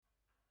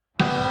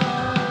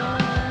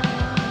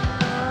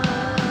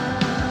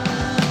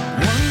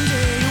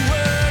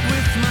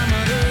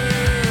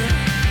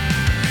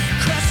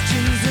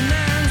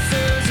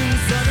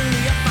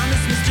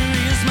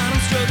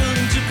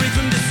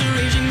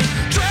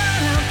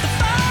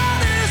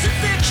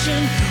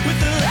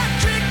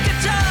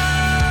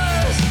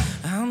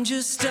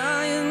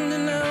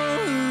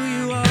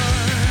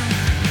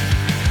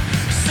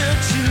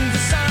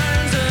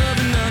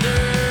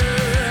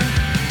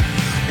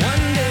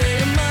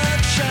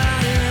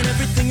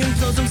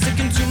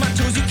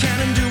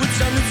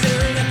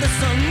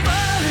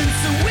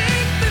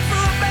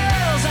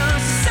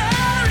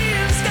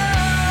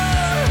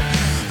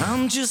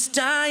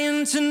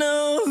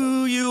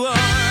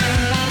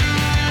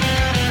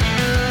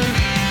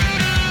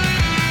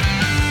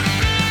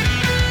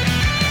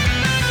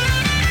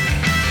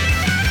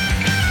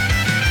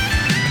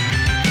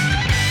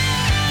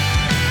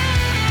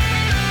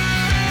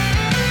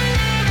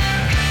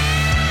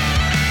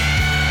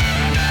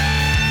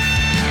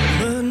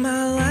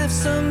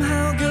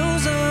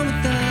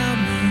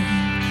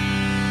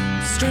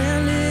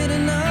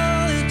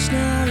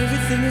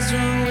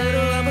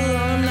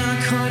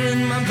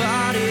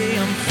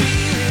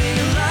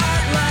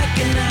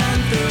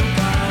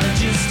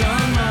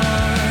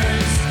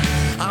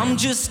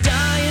just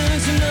dying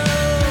to know.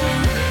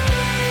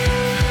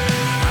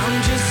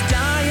 I'm just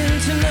dying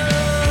to know.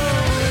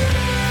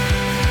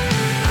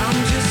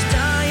 I'm just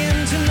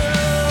dying to know.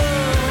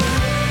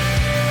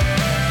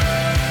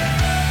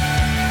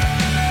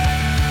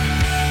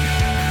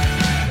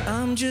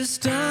 I'm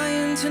just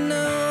dying to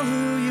know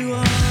who you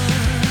are.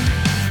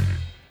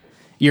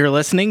 You're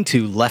listening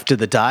to Left of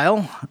the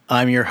Dial.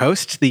 I'm your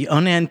host, the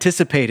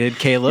unanticipated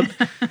Caleb.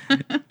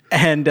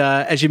 And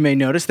as you may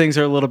notice, things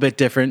are a little bit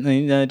different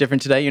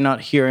today. You're not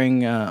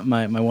hearing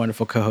my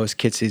wonderful co-host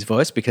Kitsy's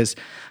voice because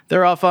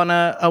they're off on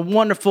a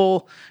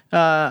wonderful,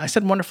 I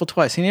said wonderful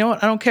twice. And you know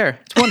what? I don't care.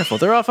 It's wonderful.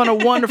 They're off on a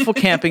wonderful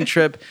camping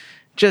trip,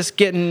 just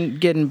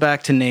getting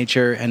back to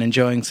nature and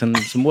enjoying some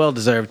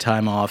well-deserved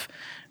time off.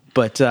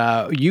 But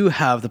you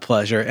have the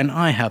pleasure, and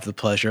I have the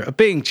pleasure of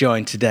being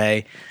joined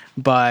today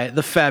by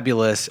the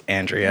fabulous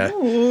Andrea.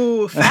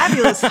 Ooh,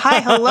 fabulous. Hi,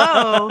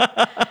 hello.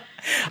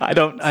 I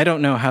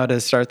don't know how to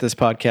start this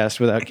podcast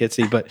without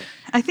Kitsy, but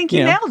I think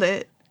you nailed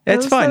it.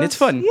 It's fun. It's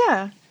fun.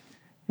 Yeah.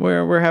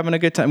 We're having a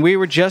good time. We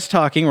were just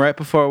talking right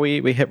before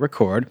we hit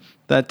record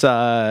that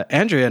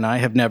Andrea and I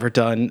have never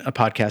done a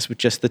podcast with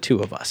just the two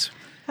of us.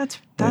 That's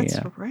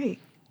right.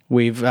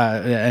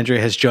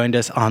 Andrea has joined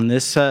us on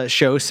this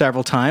show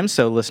several times,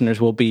 so listeners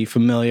will be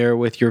familiar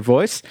with your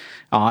voice.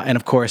 And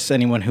of course,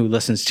 anyone who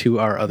listens to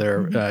our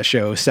other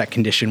show, Set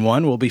Condition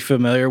 1, will be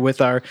familiar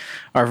with our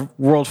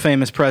world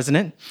famous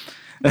president.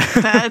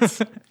 That's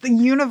the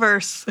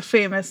universe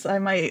famous, I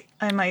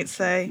might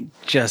say.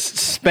 Just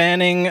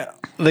spanning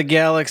the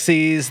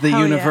galaxies, the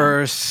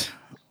universe,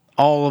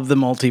 all of the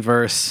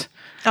multiverse.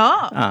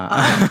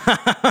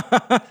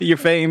 Your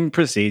fame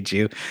precedes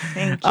you.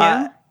 Thank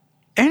you.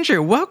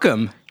 Andrea,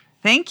 welcome.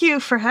 Thank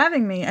you for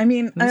having me. I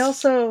mean,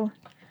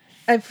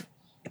 I've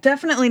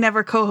definitely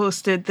never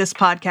co-hosted this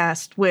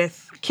podcast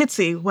with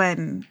Kitsy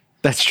when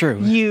that's true.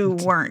 You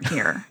weren't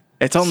here.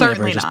 It's only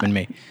ever just been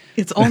me.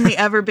 It's only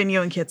ever been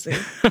you and Kitsy.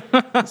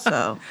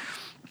 So,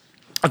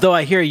 although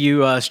I hear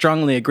you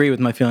strongly agree with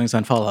my feelings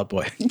on Fall Out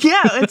Boy.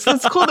 Yeah, it's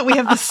cool that we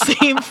have the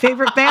same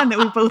favorite band that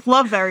we both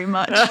love very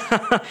much.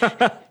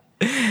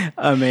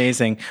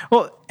 Amazing.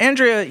 Well,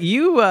 Andrea,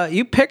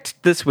 you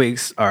picked this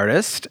week's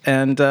artist,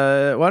 and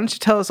why don't you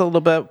tell us a little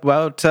bit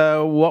about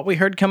what we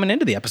heard coming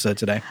into the episode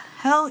today?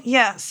 Hell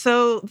yeah.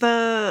 So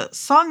the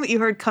song that you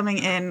heard coming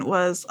in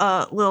was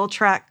a little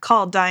track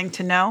called Dying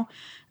to Know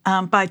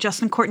by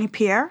Justin Courtney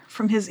Pierre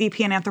from his EP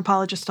An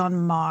Anthropologist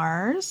on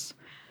Mars.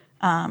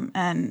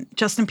 And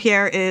Justin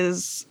Pierre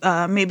is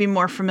maybe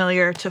more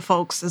familiar to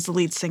folks as the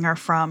lead singer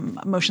from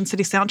Motion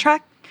City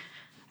Soundtrack.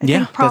 I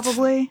think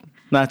probably.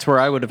 That's where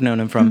I would have known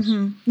him from.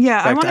 Mm-hmm.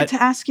 Yeah, I wanted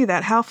to ask you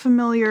that. How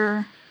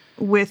familiar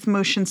with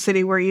Motion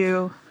City were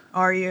you?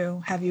 Are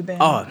you? Have you been?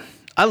 Oh,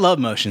 I love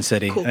Motion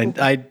City. Cool.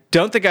 I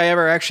don't think I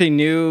ever actually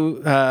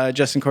knew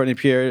Justin Courtney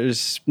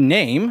Pierre's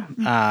name.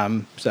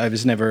 So I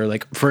was never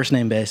like first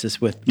name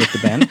basis with the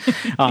band.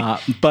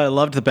 But I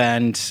loved the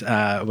band.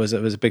 Was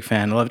a big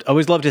fan.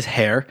 Always loved his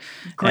hair.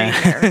 Great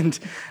hair.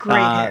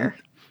 Great hair.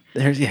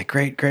 There's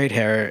great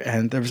hair.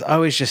 And there was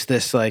always just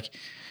this like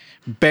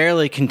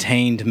barely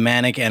contained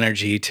manic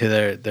energy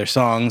to their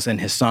songs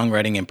and his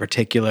songwriting in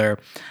particular.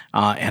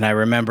 And I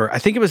remember, I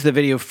think it was the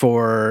video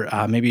for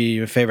maybe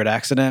Your Favorite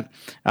Accident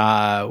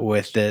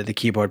with the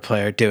keyboard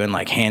player doing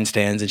like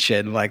handstands and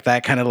shit, and like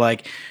that kind of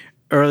like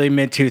early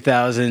mid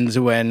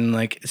 2000s when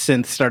like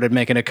synth started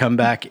making a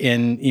comeback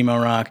in emo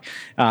rock.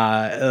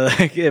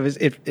 That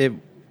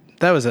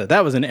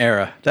was an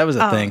era. That was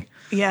a thing.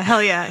 Yeah,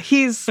 hell yeah.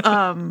 He's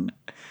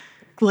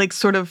like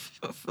sort of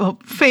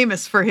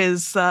famous for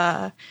his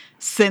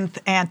synth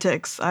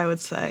antics, I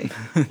would say.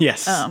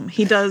 Yes.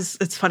 He does.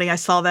 It's funny. I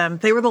saw them.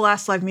 They were the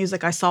last live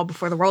music I saw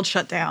before the world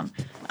shut down.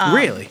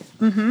 Really?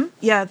 Mm-hmm.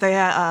 Yeah, they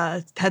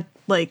had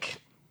like,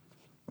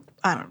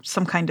 I don't know,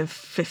 some kind of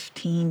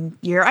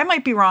 15-year. I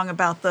might be wrong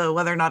about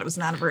whether or not it was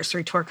an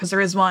anniversary tour, because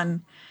there is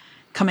one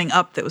coming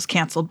up that was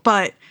canceled.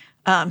 But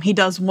he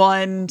does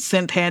one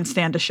synth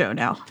handstand a show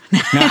now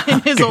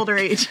in his older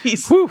age.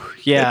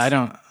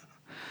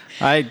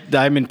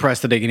 I'm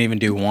impressed that they can even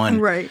do one.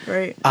 Right.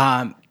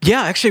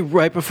 Yeah, actually,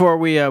 right before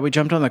we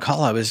jumped on the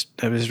call, I was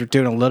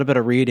doing a little bit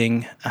of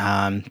reading,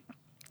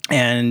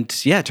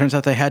 and yeah, it turns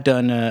out they had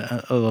done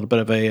a little bit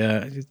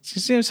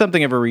of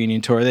something of a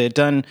reunion tour. They had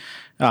done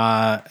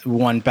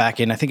one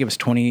back in, I think it was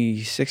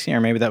 2016,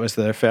 or maybe that was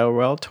their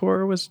farewell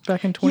tour was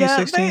back in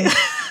 2016.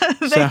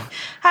 Yeah, they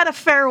had a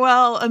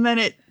farewell, and then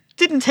it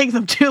didn't take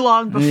them too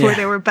long before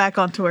they were back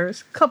on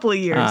tours. A couple of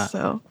years,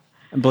 so.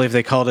 I believe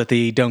they called it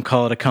the Don't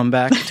Call It a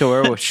Comeback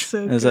tour, which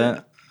is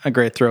a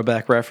great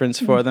throwback reference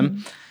for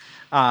them.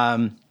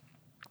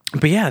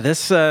 But yeah,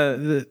 this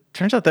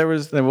turns out there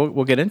was,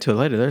 we'll get into it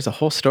later, there's a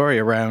whole story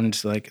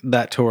around like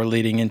that tour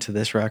leading into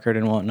this record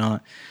and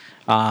whatnot.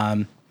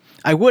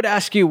 I would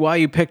ask you why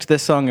you picked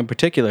this song in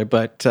particular,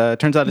 but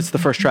turns out it's the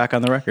first track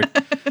on the record.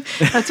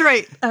 That's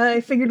right.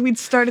 I figured we'd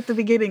start at the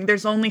beginning.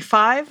 There's only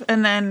 5,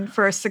 and then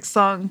for a 6th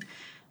song,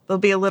 there'll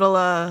be a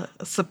little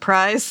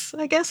surprise,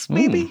 I guess,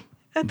 maybe.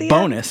 At the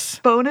bonus.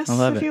 Bonus,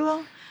 if you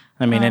will.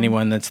 I mean,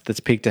 anyone that's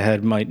peeked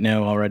ahead might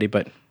know already,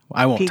 but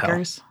I won't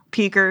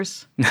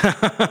Peekers.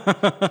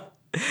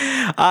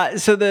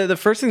 So the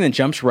first thing that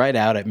jumps right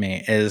out at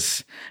me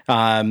is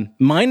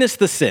minus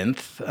the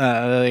synth.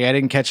 I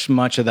didn't catch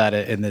much of that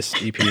in this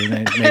EP.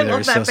 Maybe I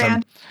love that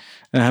band.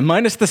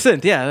 Minus the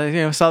synth,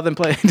 yeah, saw them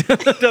play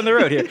down the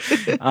road here.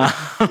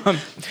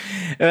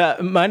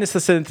 Minus the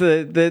synth,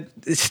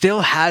 it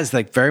still has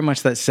like very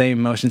much that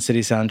same Motion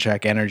City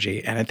soundtrack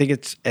energy, and I think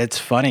it's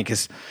funny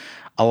because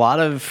a lot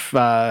of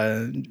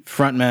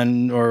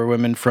frontmen or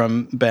women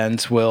from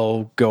bands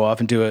will go off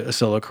and do a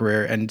solo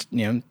career, and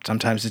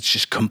sometimes it's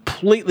just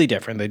completely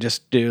different. They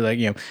just do like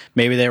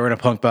maybe they were in a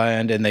punk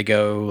band and they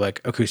go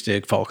like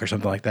acoustic folk or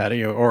something like that,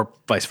 or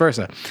vice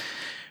versa.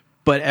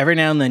 But every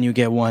now and then you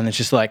get one that's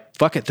just like,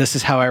 fuck it, this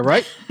is how I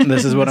write.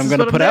 This is what I'm going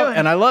to put out,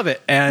 and I love it.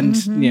 And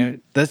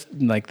this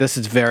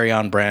is very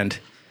on brand.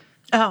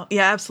 Oh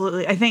yeah,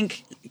 absolutely. I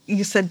think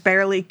you said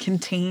barely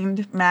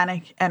contained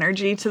manic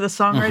energy to the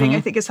songwriting.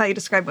 I think is how you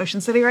describe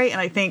Motion City, right?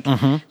 And I think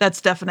that's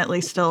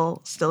definitely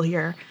still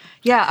here.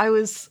 Yeah, I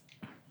was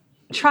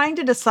trying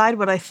to decide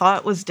what I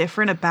thought was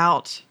different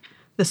about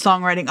the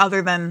songwriting,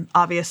 other than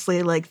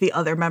obviously like the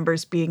other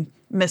members being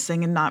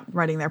missing and not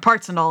writing their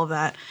parts and all of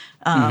that.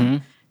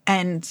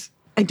 And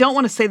I don't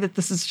want to say that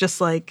this is just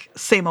like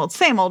same old,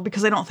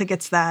 because I don't think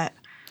it's that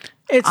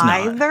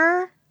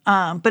either.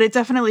 But it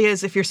definitely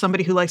is. If you're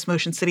somebody who likes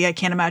Motion City, I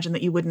can't imagine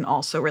that you wouldn't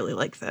also really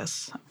like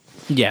this.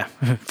 Yeah,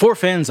 for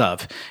fans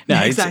of.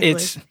 No, exactly.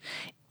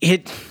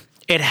 It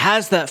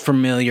has that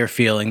familiar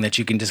feeling that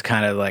you can just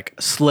kind of like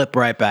slip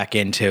right back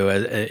into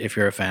if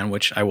you're a fan,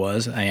 which I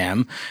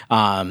am.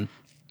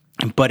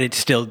 But it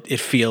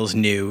feels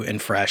new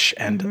and fresh,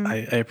 and I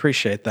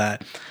appreciate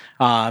that.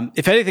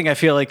 If anything, I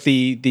feel like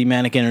the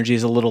manic energy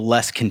is a little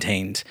less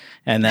contained,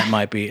 and that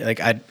might be like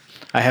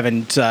I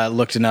haven't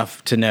looked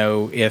enough to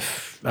know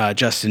if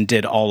Justin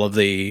did all of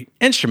the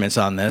instruments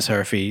on this,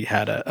 or if he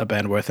had a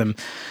band with him.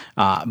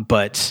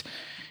 But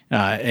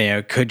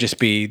it could just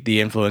be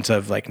the influence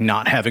of like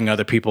not having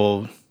other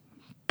people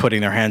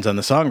putting their hands on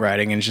the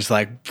songwriting, and it's just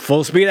like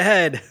full speed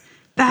ahead.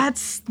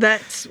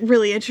 That's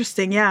really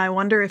interesting. Yeah, I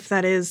wonder if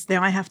that is.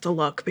 Now I have to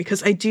look,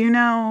 because I do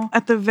know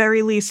at the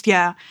very least,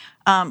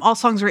 all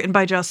songs written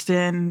by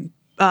Justin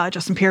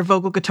Pierre,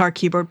 vocal, guitar,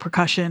 keyboard,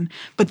 percussion.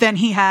 But then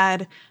he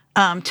had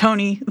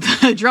Tony,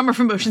 the drummer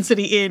from Motion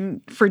City,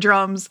 in for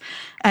drums,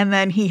 and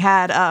then he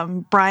had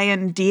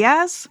Brian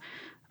Diaz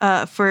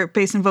for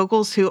bass and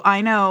vocals, who I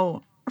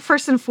know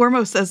first and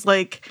foremost as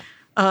like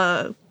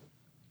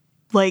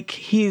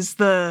he's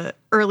the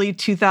early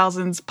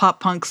 2000s pop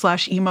punk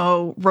 /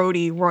 emo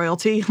roadie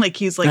royalty. Like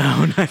he's like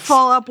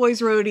Fall Out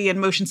Boy's roadie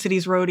and Motion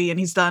City's roadie, and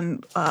he's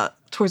done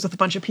tours with a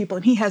bunch of people.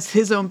 And he has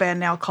his own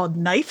band now called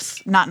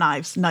Knifes, not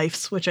Knives,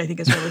 Knifes, which I think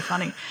is really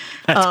funny.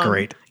 That's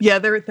great. Yeah,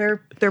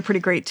 they're pretty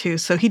great too.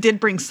 So he did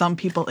bring some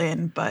people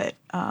in, but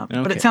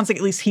it sounds like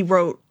at least he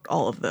wrote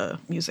all of the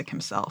music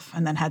himself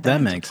and then had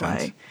them that makes play.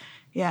 sense.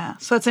 Yeah,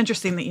 so it's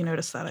interesting that you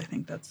noticed that. I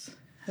think that's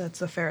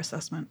a fair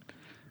assessment.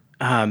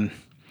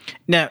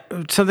 Now,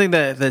 something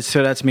that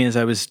stood out to me as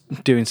I was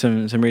doing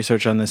some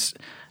research on this,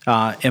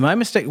 am I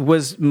mistaken?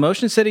 Was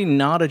Motion City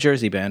not a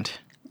Jersey band?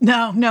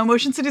 No,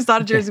 Motion City's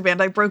not a Jersey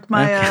band. I broke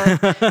my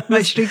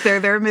my streak there.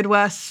 They're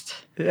Midwest.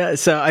 Yeah,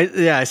 so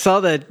I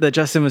saw that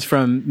Justin was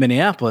from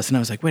Minneapolis, and I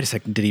was like, wait a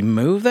second, did he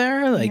move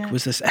there? Like,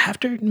 was this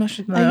after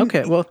Motion?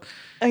 Okay, well.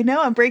 I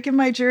know, I'm breaking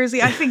my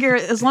Jersey. I figure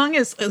as long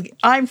as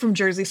I'm from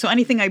Jersey, so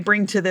anything I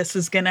bring to this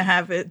is going to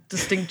have a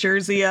distinct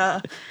Jersey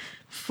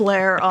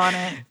flair on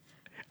it.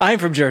 I'm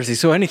from Jersey,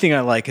 so anything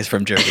I like is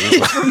from Jersey as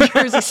well. From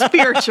Jersey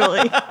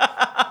spiritually.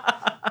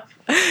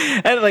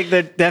 And like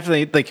they're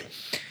definitely like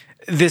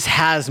this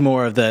has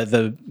more of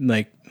the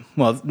like,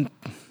 well,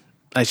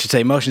 I should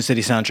say Motion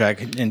City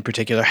soundtrack in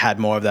particular had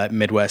more of that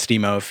Midwest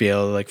emo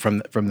feel, like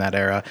from that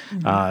era,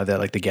 that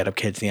like the Get Up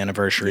Kids, the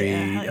Anniversary,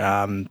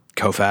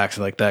 Koufax,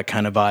 like that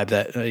kind of vibe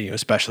that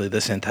especially the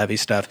synth heavy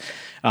stuff.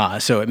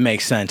 So it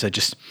makes sense.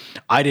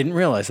 I didn't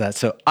realize that,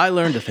 so I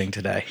learned a thing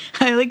today.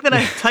 I like that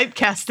I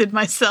typecasted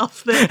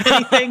myself than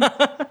anything.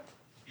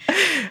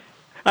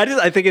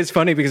 I think it's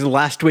funny because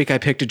last week I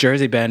picked a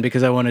Jersey band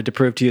because I wanted to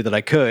prove to you that I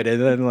could, and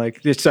then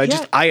like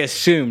I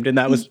assumed, and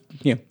that was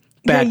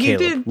bad, you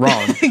Caleb.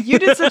 Wrong. You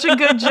did such a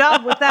good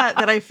job with that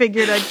I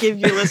figured I'd give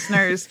you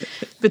listeners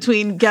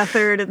between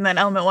Gethard and then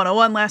Element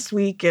 101 last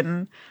week,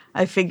 and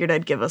I figured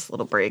I'd give us a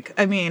little break.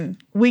 I mean,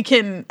 we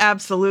can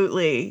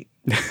absolutely.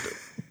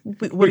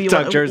 What do you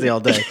talk Jersey all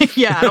day?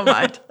 Yeah, I don't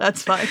mind.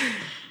 That's fine.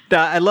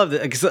 I love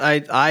it because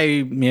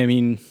I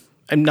mean,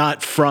 I'm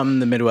not from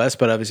the Midwest,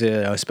 but obviously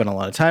I spent a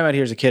lot of time out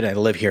here as a kid. I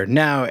live here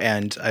now,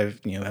 and I've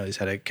always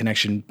had a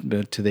connection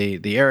to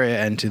the area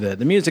and to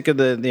the music of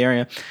the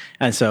area,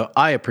 and so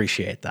I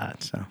appreciate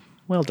that. So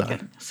well done.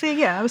 Good. See,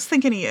 yeah, I was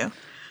thinking of you.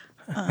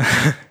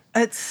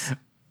 It's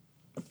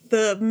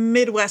the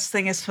Midwest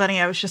thing is funny.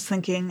 I was just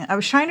thinking. I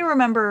was trying to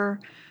remember,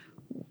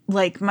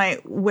 like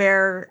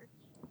where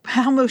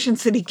how Motion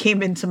City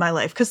came into my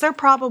life, because they're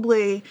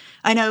probably,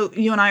 I know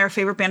you and I, our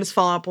favorite band is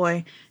Fall Out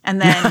Boy,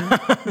 and then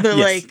the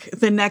Yes.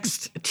 the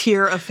next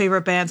tier of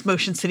favorite bands,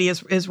 Motion City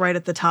is right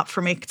at the top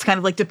for me. It's kind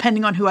of like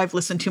depending on who I've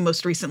listened to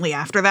most recently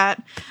after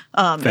that,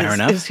 Fair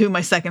enough. is who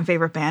my second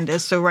favorite band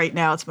is. So right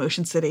now it's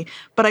Motion City,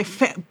 but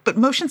but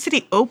Motion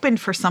City opened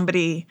for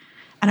somebody,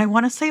 and I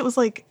want to say it was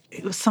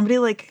somebody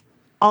like.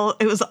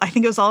 I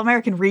think it was All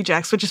American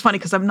Rejects, which is funny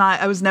because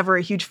I was never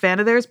a huge fan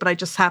of theirs, but I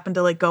just happened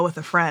to like go with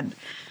a friend.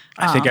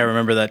 I think I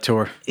remember that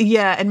tour.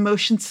 Yeah, and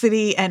Motion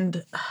City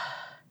and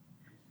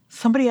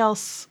somebody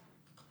else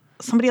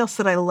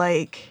that I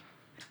like.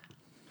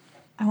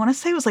 I want to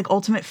say it was like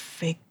Ultimate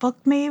Fake Book,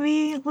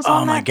 maybe was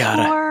on my that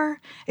God,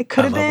 tour. It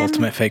could I have love been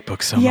Ultimate Fake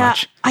Book so yeah,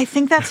 much. I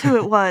think that's who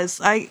it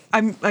was. I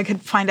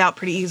could find out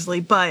pretty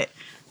easily, but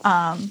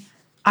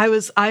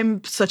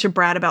I'm such a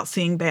brat about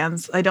seeing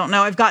bands. I don't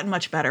know. I've gotten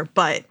much better,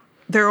 but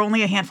there are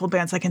only a handful of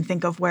bands I can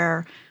think of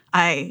where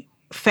I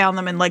found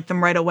them and liked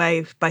them right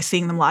away by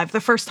seeing them live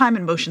the first time,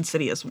 and Motion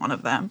City is one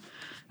of them.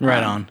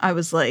 Right on. I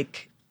was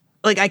like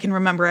I can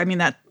remember, I mean,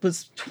 that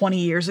was 20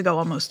 years ago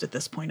almost at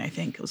this point, I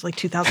think. It was like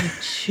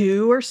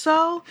 2002 or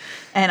so.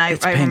 And I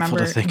painful remember,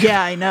 to think.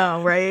 yeah, I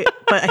know, right?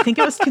 But I think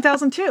it was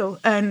 2002.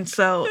 And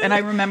I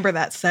remember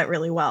that set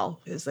really well.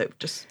 Is it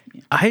just,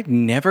 I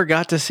never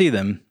got to see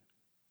them.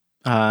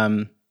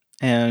 And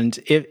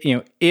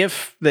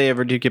if they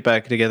ever do get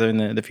back together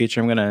in the future,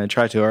 I'm going to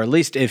try to, or at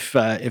least if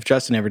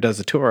Justin ever does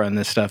a tour on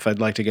this stuff, I'd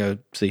like to go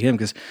see him,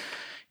 because,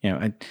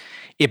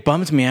 it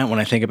bums me out when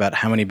I think about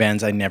how many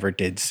bands I never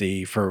did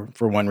see for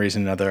one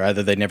reason or another.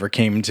 Either they never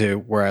came to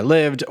where I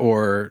lived,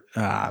 or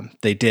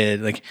they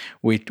did. Like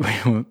we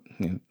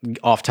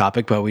off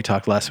topic, but we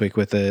talked last week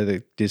with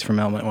the dudes from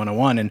Element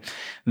 101, and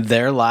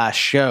their last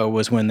show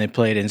was when they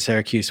played in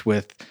Syracuse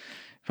with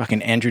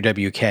fucking Andrew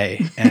WK.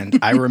 And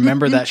I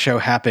remember that show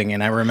happening,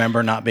 and I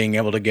remember not being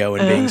able to go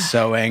and being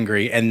so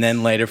angry. And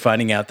then later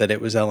finding out that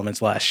it was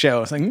Element's last show. I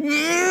was like,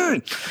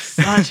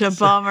 such a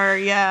bummer.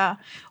 Yeah.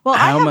 Well,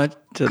 How I have much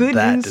of good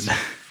that news did-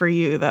 for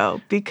you,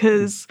 though,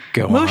 because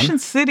Go on. Motion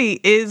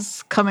City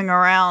is coming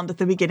around at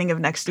the beginning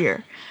of next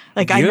year.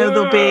 Like, I know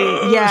they'll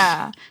be,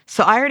 yeah.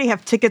 So I already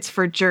have tickets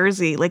for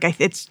Jersey. Like,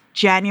 it's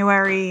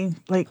January,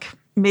 like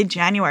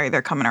mid-January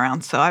they're coming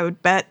around. So I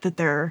would bet that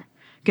they're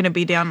going to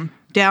be down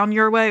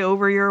your way,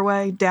 over your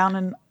way, down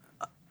and...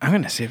 I'm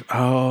going to see if,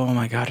 oh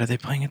my God, are they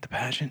playing at the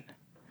pageant?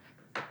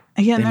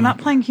 Again, they're not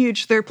playing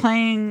huge. They're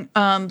playing,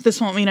 this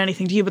won't mean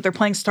anything to you, but they're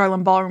playing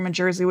Starland Ballroom in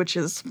Jersey, which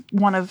is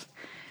one of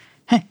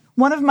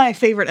my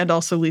favorite and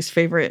also least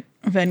favorite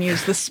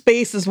venues. The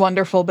space is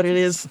wonderful, but it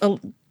is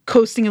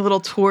coasting a little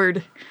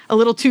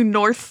too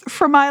north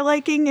for my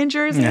liking in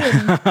Jersey.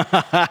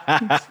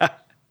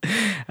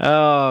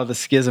 Oh, the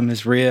schism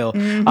is real.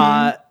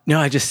 No,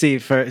 I just see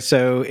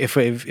so if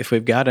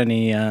we've got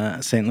any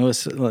St.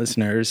 Louis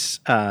listeners,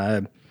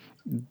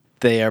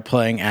 they are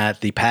playing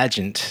at the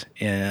pageant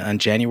on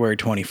January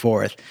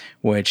 24th,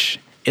 which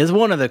is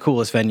one of the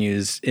coolest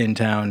venues in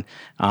town.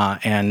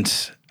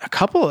 And a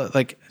couple of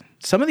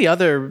some of the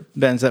other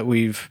bands that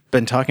we've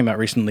been talking about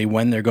recently,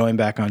 when they're going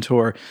back on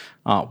tour,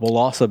 will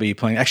also be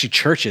playing. Actually,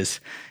 Churches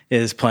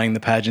is playing the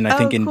pageant, I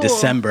think, in cool.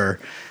 December.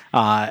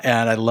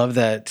 And I love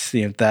that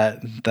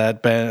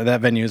that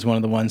venue is one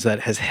of the ones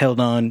that has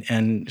held on,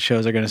 and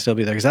shows are going to still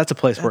be there, because that's a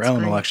place where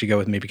Ellen will actually go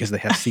with me because they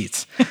have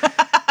seats.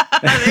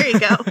 There you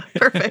go.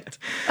 Perfect.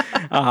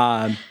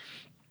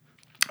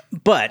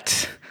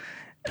 But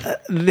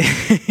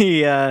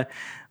the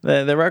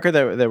record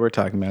that we're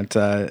talking about,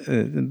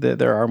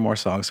 there are more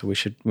songs, so we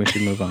should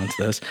move on to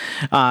those.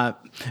 But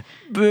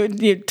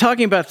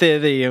talking about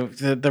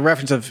the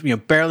reference of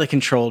barely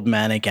controlled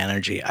manic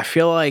energy, I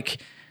feel like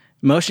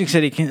Motion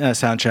City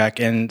soundtrack,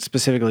 and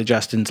specifically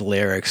Justin's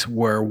lyrics,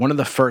 were one of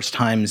the first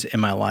times in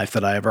my life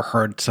that I ever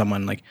heard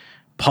someone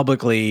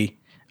publicly,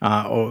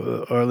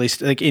 or at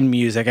least in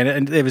music,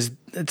 and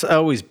it's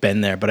always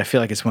been there, but I feel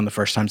like it's one of the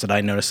first times that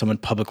I noticed someone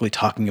publicly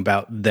talking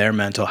about their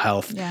mental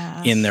health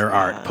in their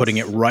art, putting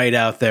it right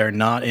out there,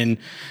 not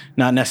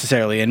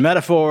necessarily in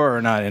metaphor,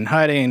 or not in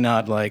hiding,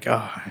 not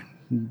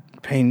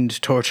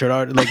pained, tortured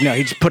art. No,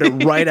 he just put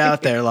it right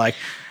out there, I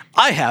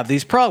have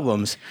these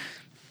problems.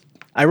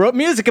 I wrote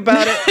music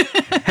about it.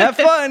 Have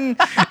fun.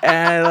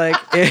 And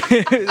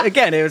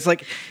again, it was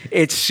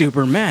it's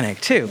super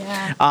manic too.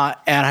 Yeah.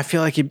 And I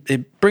feel like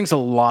it brings a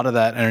lot of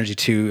that energy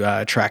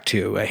to track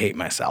 2, I Hate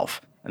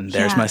Myself. And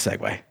there's my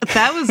segue.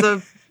 That was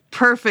a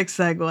perfect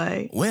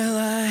segue. Well,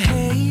 I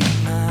hate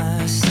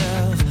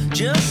myself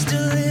just a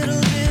little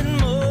bit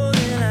more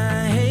than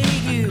I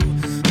hate you.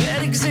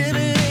 That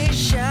exhibit A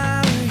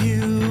shower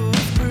you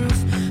with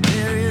proof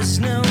there is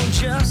no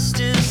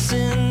justice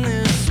in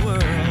this world.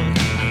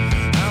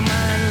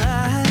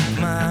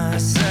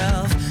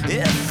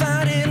 If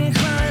I didn't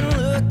cry and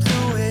look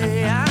the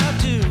way I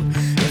do,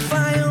 if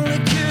I only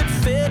could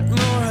fit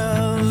more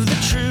of the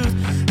truth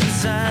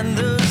inside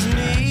those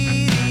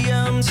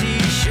medium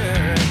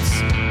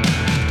t-shirts.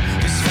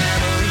 This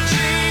family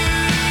tree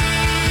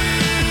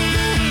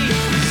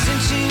is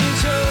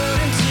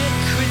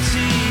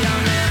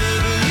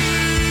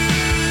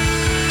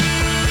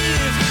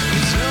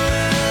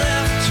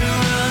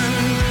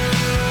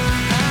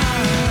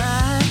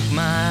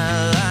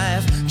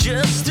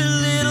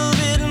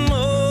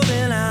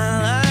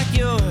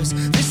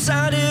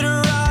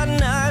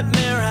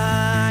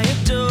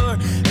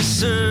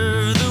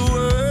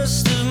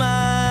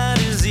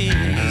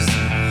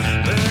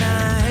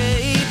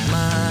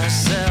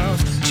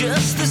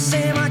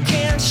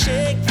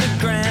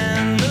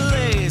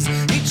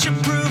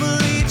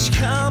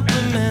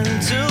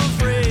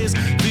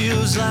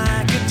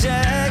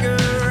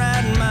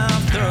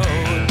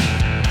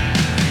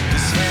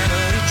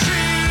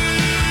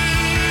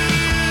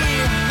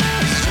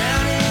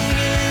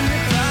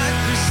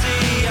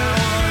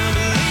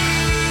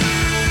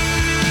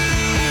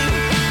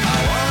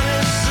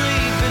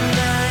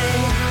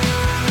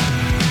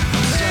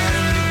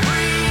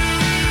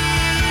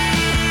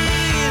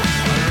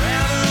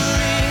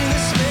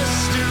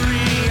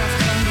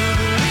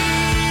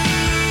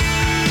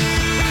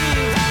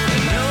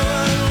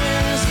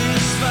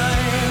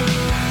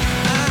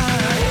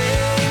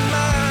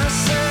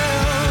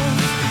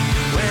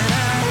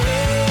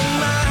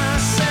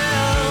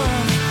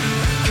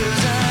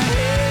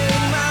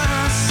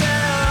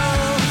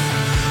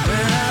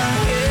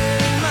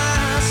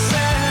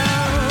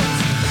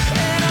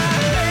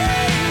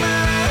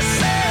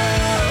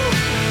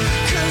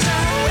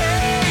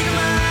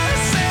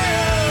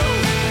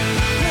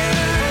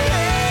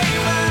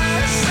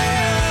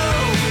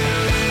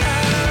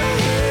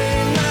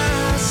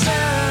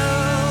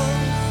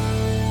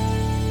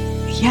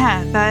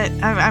Yeah, that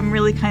I'm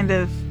really kind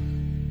of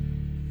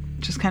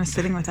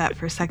sitting with that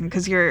for a second,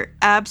 because you're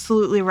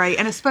absolutely right,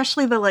 and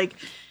especially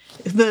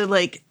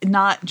the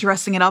not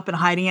dressing it up and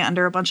hiding it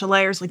under a bunch of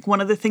layers. Like,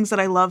 one of the things that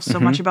I love so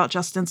much about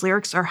Justin's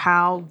lyrics are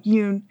how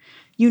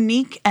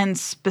unique and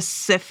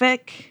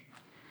specific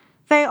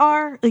they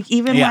are. Like,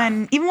 even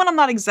when I'm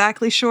not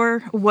exactly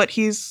sure what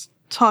he's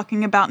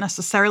talking about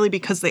necessarily,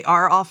 because they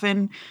are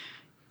often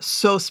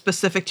so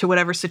specific to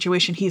whatever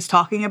situation he's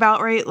talking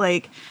about, right?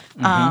 Like,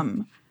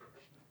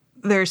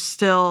 there's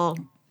still,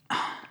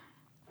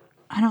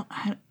 I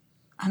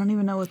don't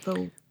even know what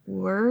the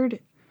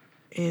word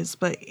is,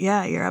 but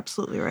yeah, you're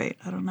absolutely right.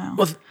 I don't know.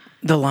 Well,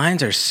 the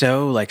lines are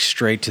so like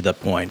straight to the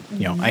point.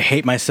 You know, I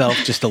hate myself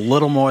just a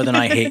little more than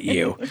I hate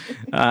you.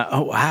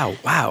 Oh,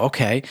 wow,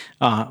 okay.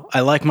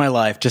 I like my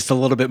life just a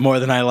little bit more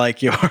than I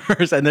like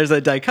yours. And there's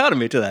a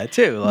dichotomy to that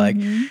too. Like,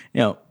 you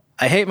know,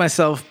 I hate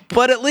myself,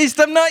 but at least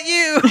I'm not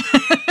you.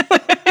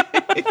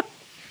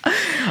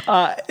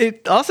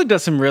 It also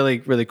does some really,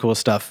 really cool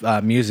stuff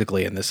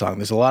musically in this song.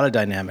 There's a lot of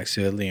dynamics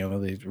to it, you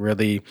know, these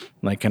really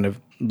like kind of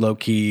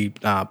low-key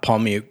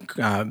palm mute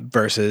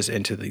verses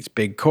into these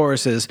big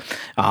choruses,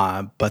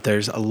 but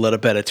there's a little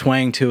bit of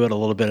twang to it, a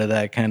little bit of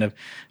that kind of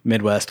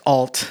Midwest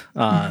alt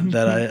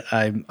that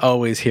I'm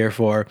always here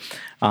for,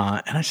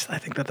 and I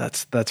think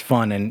that's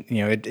fun, and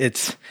you know,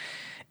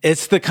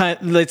 it's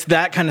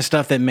that kind of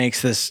stuff that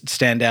makes this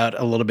stand out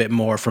a little bit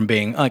more from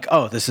being like,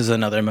 oh, this is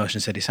another Motion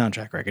City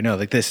soundtrack record. No,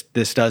 like this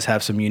does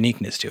have some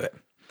uniqueness to it.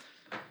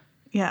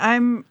 Yeah,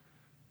 I'm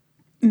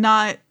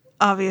not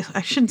obvious.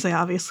 I shouldn't say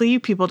obviously. You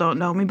people don't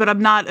know me, but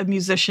I'm not a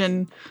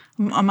musician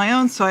on my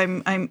own. So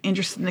I'm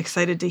interested and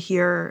excited to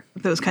hear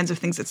those kinds of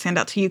things that stand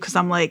out to you, because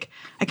I'm like,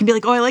 I can be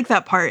like, oh, I like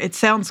that part. It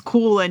sounds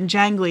cool and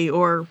jangly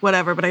or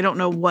whatever, but I don't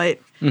know what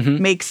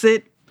makes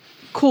it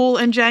cool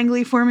and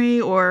jangly for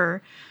me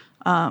or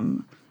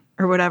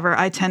whatever.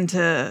 I tend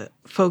to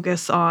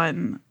focus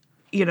on,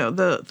 you know,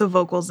 the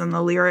vocals and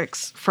the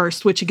lyrics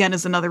first, which again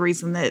is another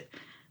reason that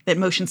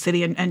Motion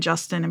City and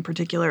Justin in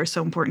particular are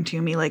so important to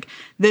me. Like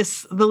the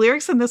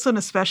lyrics in this one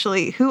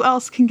especially, who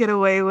else can get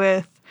away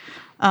with,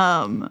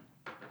 I'm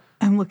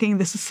looking,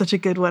 this is such a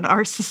good one.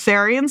 Our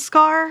cesarean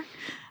scar,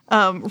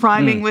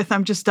 rhyming with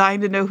I'm just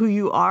dying to know who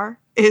you are,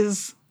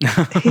 is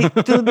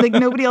like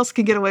nobody else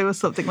can get away with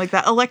something like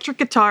that. Electric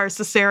guitar,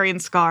 cesarean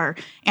scar,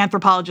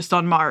 anthropologist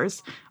on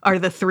Mars are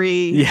the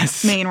three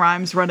main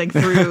rhymes running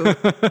through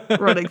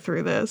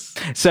this.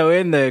 So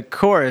in the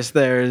chorus,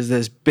 there's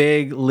this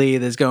big lead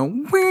that's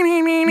going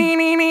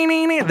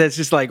that's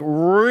just like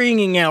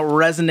ringing out,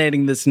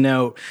 resonating this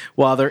note,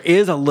 while there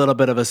is a little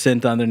bit of a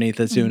synth underneath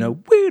that's doing a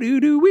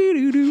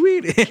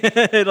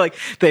like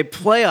they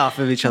play off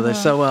of each other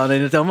so well,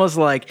 and it's almost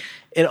like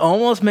it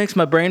almost makes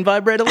my brain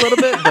vibrate a little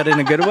bit, but in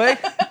a good way.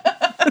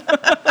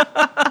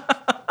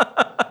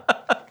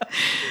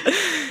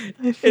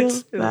 I feel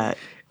that.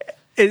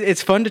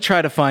 It's fun to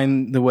try to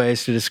find the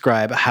ways to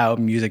describe how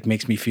music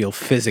makes me feel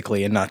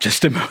physically and not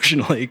just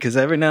emotionally, because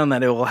every now and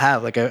then it will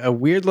have like a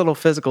weird little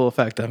physical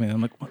effect. I mean,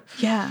 I'm like, what?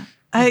 Yeah.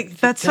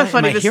 That's so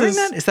funny. Am I hearing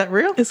that? Is that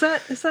real? Is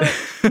that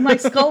my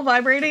skull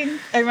vibrating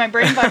and my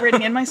brain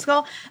vibrating in my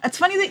skull? It's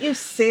funny that you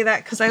say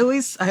that, because I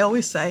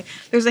always say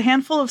there's a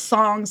handful of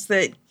songs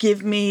that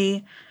give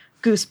me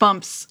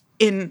goosebumps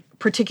in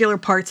particular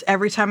parts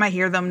every time I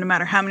hear them, no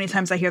matter how many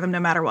times I hear them, no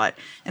matter what.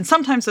 And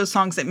sometimes those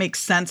songs, it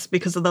makes sense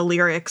because of the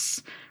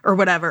lyrics or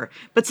whatever.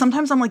 But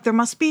sometimes I'm like, there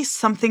must be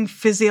something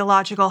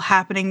physiological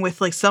happening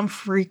with like some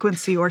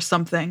frequency or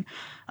something.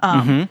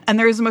 And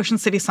there is a Motion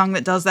City song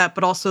that does that,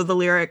 but also the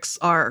lyrics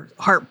are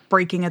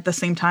heartbreaking at the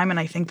same time. And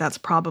I think that's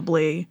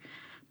probably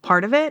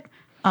part of it.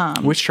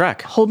 Which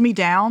track? Hold Me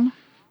Down.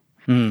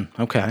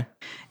 Okay.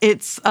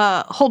 It's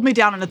Hold Me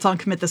Down, and it's on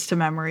Commit This to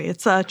Memory.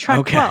 It's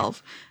track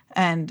 12.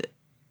 And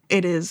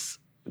it is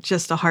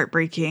just a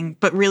heartbreaking,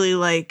 but really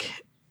like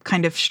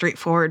kind of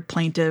straightforward,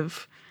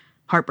 plaintive,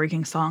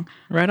 heartbreaking song.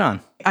 Right on.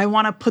 I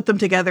want to put them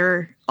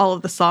together, all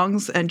of the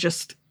songs, and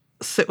just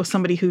sit with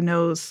somebody who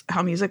knows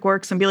how music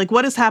works and be like,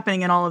 what is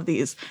happening in all of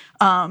these?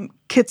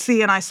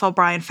 Kitsy and I saw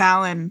Brian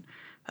Fallon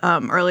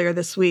earlier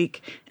this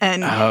week.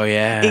 And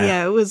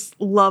yeah, it was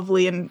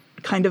lovely and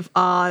kind of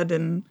odd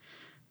and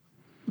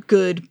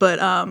good. But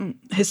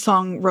his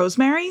song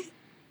Rosemary,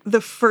 the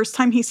first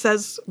time he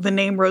says the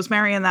name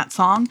Rosemary in that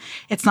song,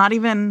 it's not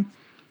even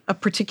a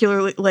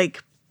particularly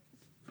like,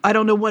 I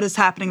don't know what is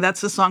happening. That's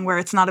the song where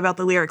it's not about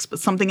the lyrics, but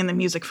something in the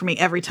music for me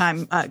every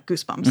time,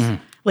 goosebumps.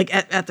 Like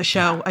at the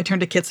show, I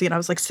turned to Kitsy and I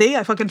was like, see,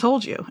 I fucking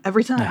told you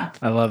every time. Yeah,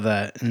 I love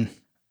that. And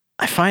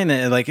I find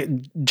that like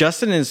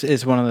Justin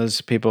is one of those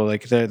people,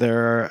 like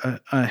there are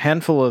a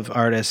handful of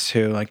artists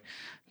who like,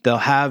 they'll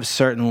have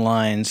certain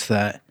lines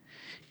that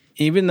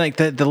even like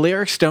the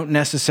lyrics don't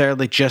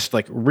necessarily, just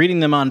like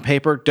reading them on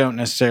paper, don't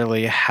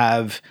necessarily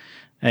have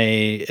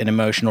an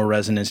emotional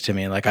resonance to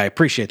me. Like I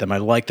appreciate them. I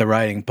like the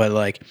writing, but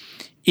like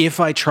if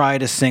I try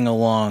to sing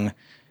along,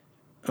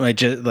 I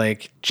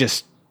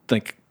just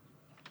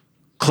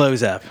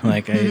close up.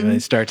 Like I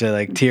start to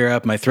like tear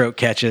up, my throat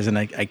catches, and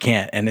I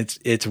can't. And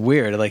it's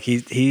weird. Like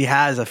he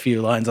has a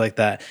few lines like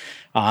that.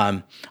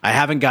 I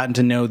haven't gotten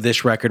to know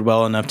this record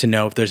well enough to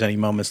know if there's any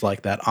moments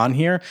like that on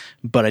here,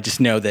 but I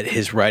just know that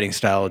his writing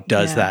style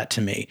does that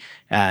to me.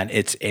 And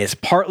it's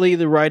partly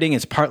the writing,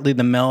 it's partly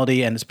the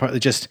melody, and it's partly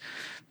just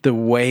the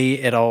way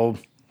it all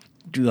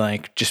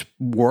like just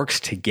works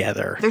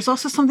together. There's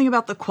also something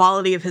about the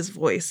quality of his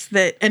voice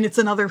and it's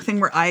another thing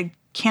where I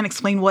can't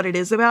explain what it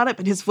is about it,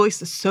 but his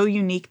voice is so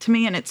unique to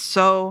me, and it's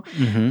so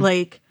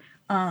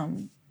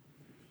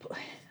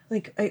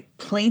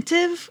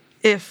plaintive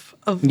if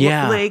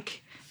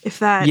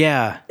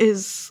that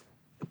is,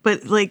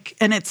 but like,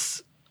 and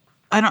it's,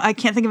 I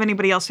can't think of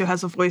anybody else who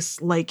has a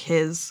voice like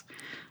his,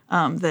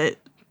 that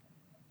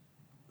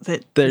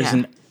there's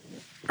an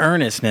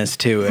earnestness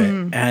to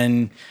it,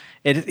 and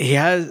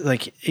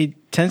he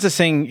tends to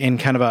sing in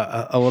kind of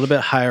a little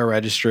bit higher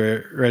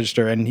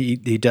register, and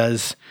he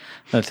does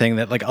the thing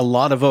that like a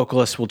lot of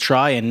vocalists will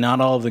try and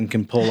not all of them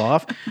can pull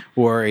off,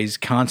 where he's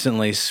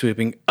constantly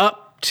swooping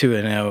up to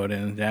a note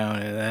and down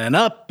and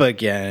up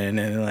again,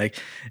 and like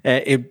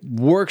it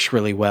works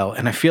really well.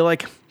 And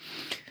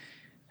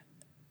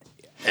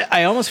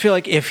I almost feel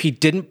like if he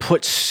didn't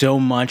put so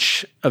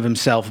much of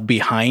himself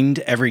behind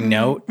every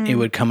note, it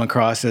would come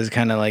across as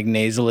kind of like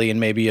nasally and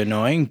maybe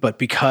annoying. But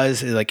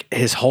because like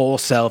his whole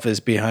self is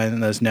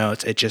behind those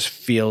notes, it just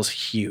feels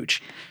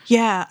huge.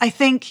 Yeah, I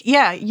think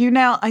you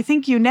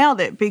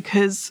nailed it,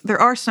 because there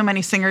are so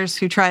many singers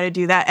who try to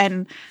do that.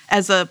 And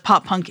as a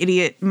pop punk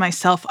idiot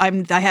myself, I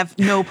have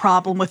no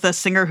problem with a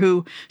singer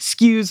who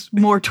skews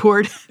more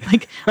toward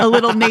like a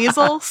little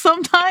nasal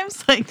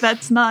sometimes. Like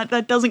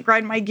that doesn't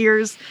grind my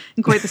gears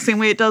in quite the same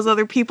way it does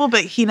other people,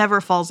 but he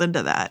never falls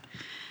into that.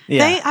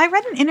 Yeah. I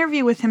read an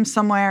interview with him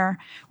somewhere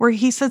where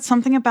he said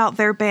something about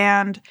their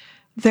band,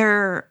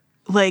 their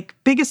like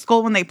biggest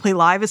goal when they play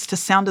live is to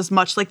sound as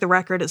much like the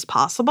record as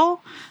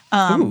possible.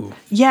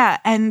 Yeah,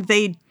 and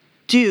they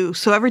do.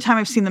 So every time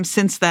I've seen them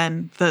since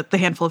then, the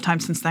handful of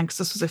times since then, because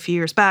this was a few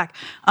years back,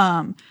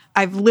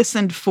 I've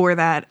listened for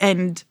that.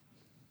 And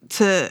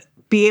to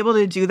be able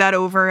to do that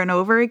over and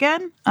over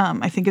again,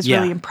 I think is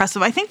really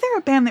impressive. I think they're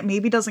a band that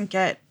maybe doesn't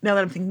get, now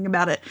that I'm thinking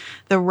about it,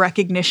 the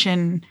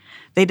recognition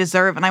they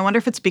deserve. And I wonder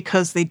if it's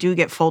because they do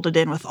get folded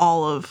in with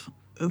all of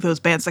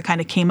those bands that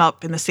kind of came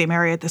up in the same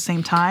area at the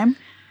same time.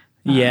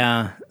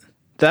 Yeah,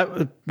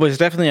 that was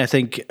definitely, I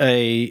think,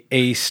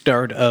 a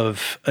start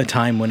of a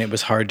time when it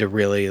was hard to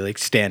really like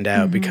stand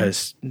out,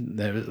 because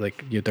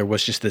there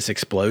was just this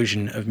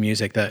explosion of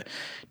music that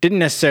didn't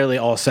necessarily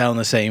all sound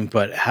the same,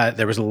 but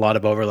there was a lot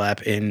of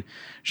overlap in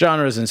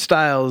genres and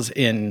styles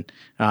in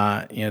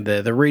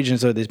the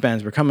regions where these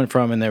bands were coming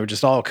from, and they were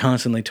just all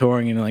constantly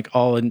touring and like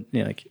all in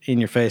like in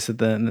your face at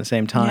the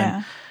same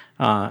time.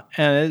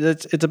 And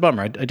it's a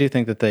bummer. I do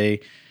think that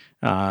they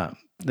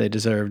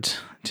deserved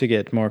to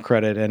get more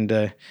credit, and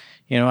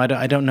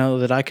I don't know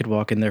that I could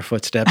walk in their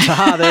footsteps.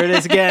 There it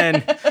is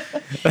again.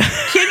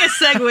 King of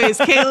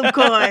segues, Caleb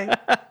Coy.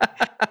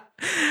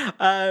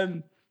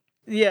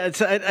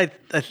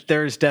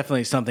 There's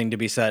definitely something to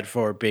be said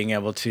for being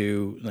able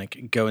to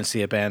like go and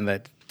see a band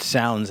that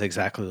sounds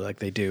exactly like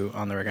they do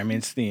on the record. I mean,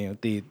 it's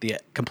the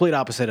complete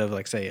opposite of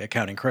like say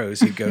Counting Crows,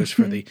 who goes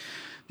for the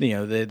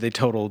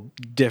total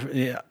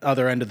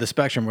other end of the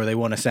spectrum, where they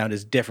want to sound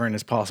as different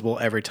as possible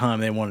every time.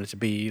 They want it to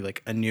be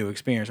like a new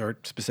experience, or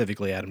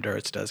specifically Adam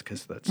Duritz does,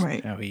 because that's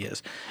how he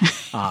is.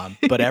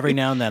 But every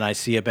now and then I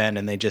see a band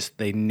and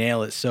they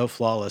nail it so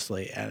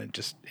flawlessly, and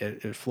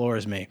it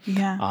floors me.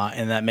 Yeah.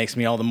 And that makes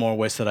me all the more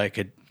wish that I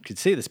could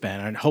see this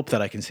band, and hope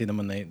that I can see them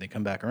when they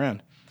come back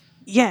around.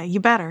 Yeah, you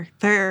better.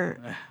 They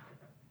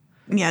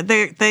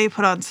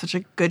put on such a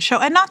good show.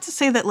 And not to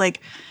say that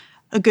like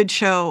a good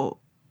show,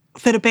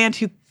 that a band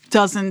who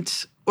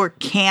doesn't or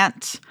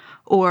can't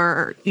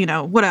or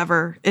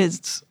whatever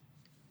is,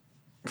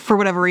 for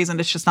whatever reason,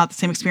 it's just not the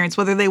same experience,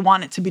 whether they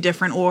want it to be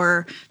different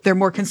or they're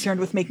more concerned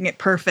with making it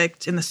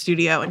perfect in the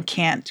studio and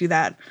can't do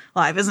that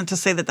live, isn't to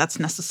say that that's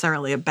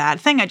necessarily a bad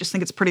thing. I just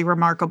think it's pretty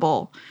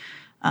remarkable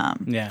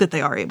that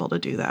they are able to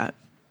do that.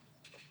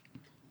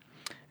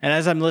 And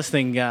as I'm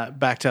listening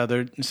back to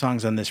other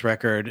songs on this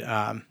record,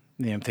 I'm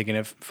thinking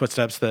of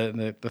Footsteps,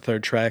 the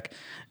third track.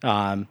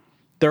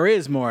 There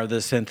is more of the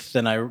synth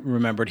than I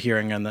remembered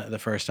hearing on the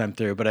first time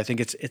through, but I think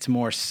it's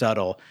more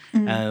subtle.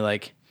 And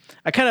like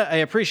I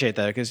appreciate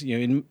that, because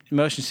in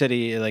Motion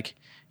City, like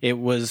it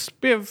was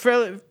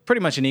pretty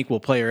much an equal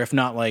player, if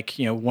not like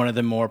one of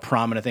the more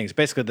prominent things.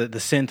 Basically, the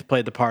synth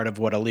played the part of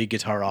what a lead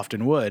guitar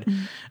often would,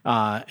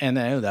 and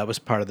that was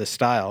part of the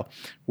style.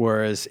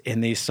 Whereas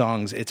in these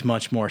songs, it's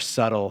much more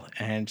subtle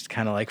and just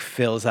kind of like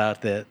fills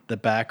out the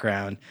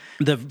background.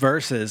 The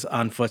verses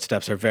on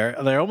Footsteps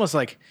they're almost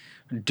like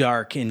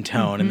dark in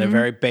tone, and they're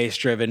very bass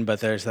driven, but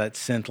there's that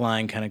synth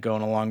line kind of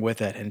going along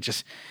with it, and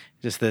just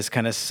this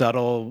kind of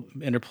subtle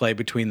interplay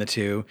between the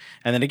two.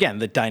 And then again,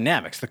 the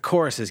dynamics, the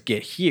choruses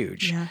get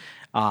huge.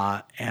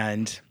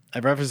 And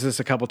I've referenced this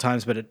a couple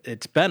times, but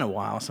it's been a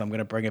while, so I'm going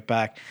to bring it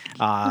back.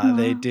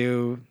 They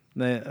do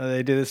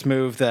They do this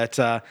move that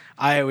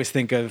I always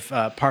think of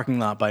Parking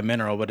Lot by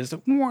Mineral, but it's the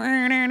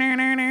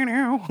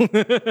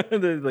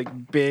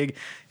like big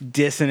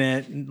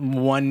dissonant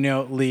one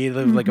note lead,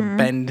 like a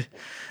bend,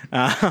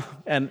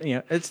 and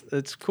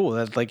it's cool.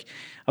 That like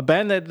a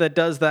band that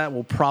does that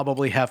will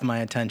probably have my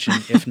attention,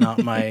 if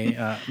not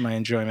my my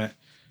enjoyment.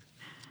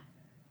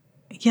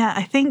 Yeah,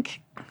 I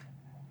think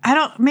I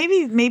don't.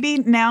 Maybe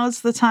now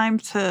is the time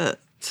to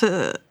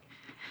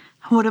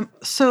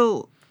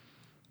so.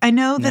 I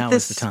know that Now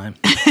is the time.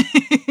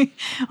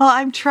 Well,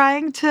 I'm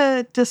trying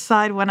to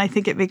decide when I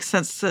think it makes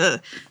sense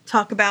to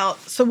talk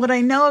about. So what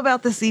I know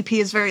about this EP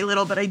is very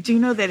little, but I do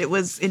know that it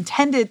was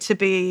intended to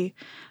be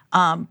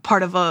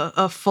part of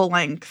a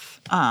full-length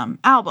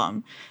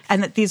album,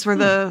 and that these were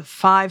the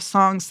 5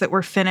 songs that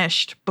were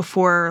finished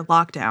before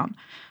lockdown.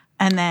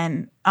 And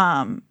then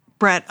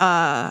Brett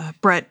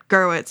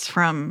Gurewitz,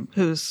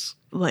 who's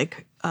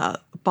like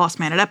boss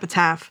man at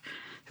Epitaph,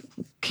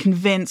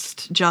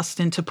 convinced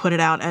Justin to put it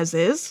out as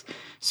is.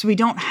 So we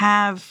don't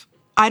have,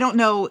 I don't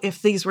know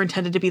if these were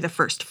intended to be the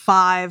first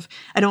 5.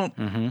 I don't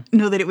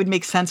know that it would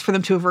make sense for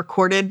them to have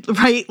recorded,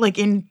 right? Like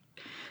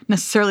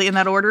necessarily in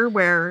that order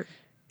where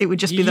it would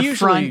just be the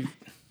front.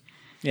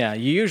 Yeah,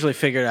 you usually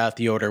figure out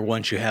the order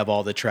once you have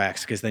all the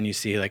tracks, because then you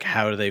see like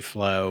how do they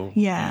flow.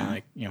 Yeah.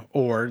 And,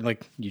 or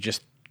like you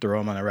just throw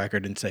them on a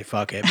record and say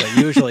fuck it, but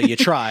usually you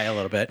try a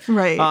little bit,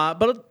 right?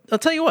 But I'll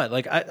tell you what,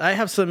 like I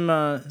have some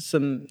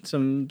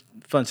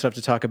fun stuff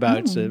to talk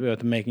about about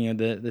the making of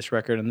this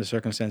record and the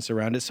circumstance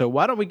around it. So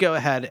why don't we go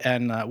ahead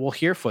and we'll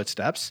hear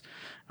Footsteps,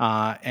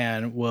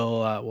 and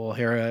we'll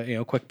hear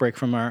a quick break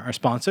from our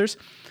sponsors.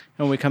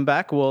 And when we come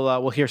back,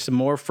 we'll hear some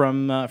more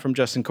from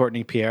Justin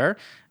Courtney Pierre.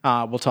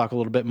 We'll talk a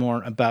little bit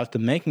more about the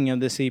making of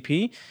this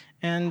EP,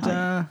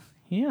 and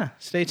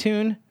stay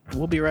tuned.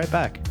 We'll be right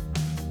back.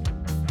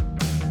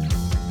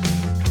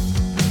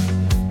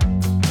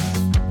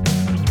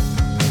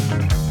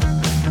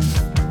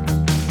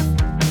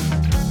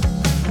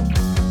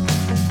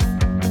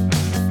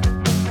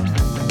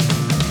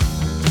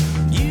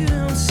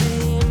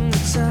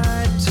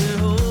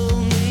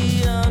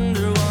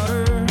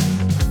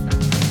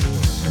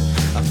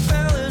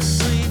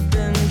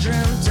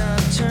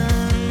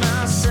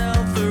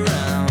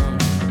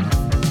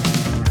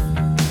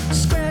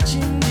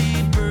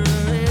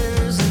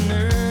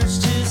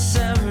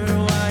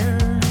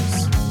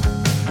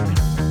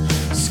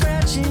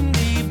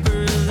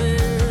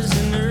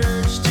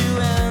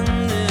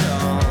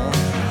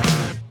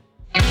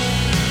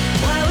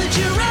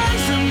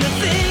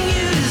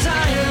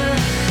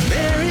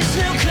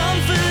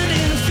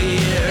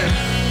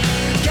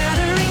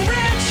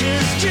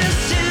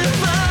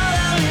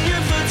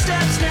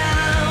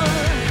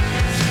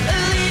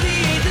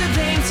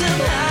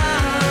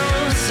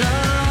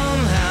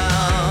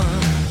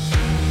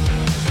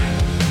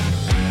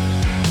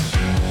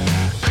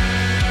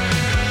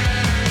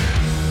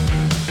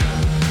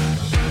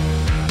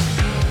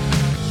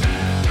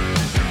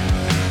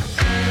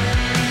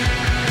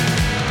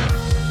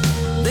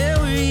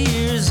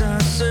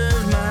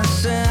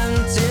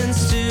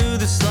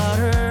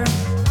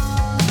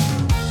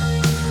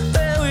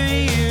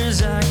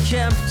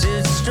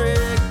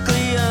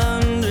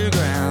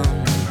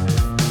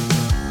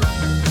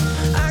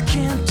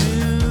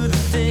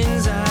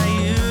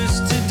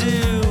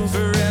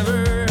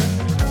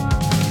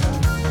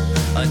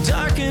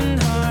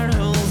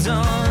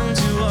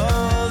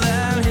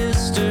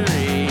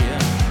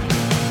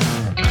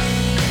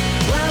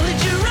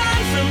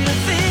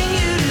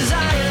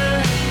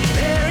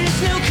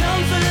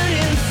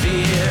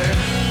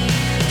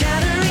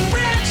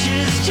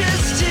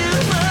 Just to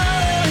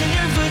follow in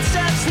your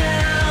footsteps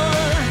now.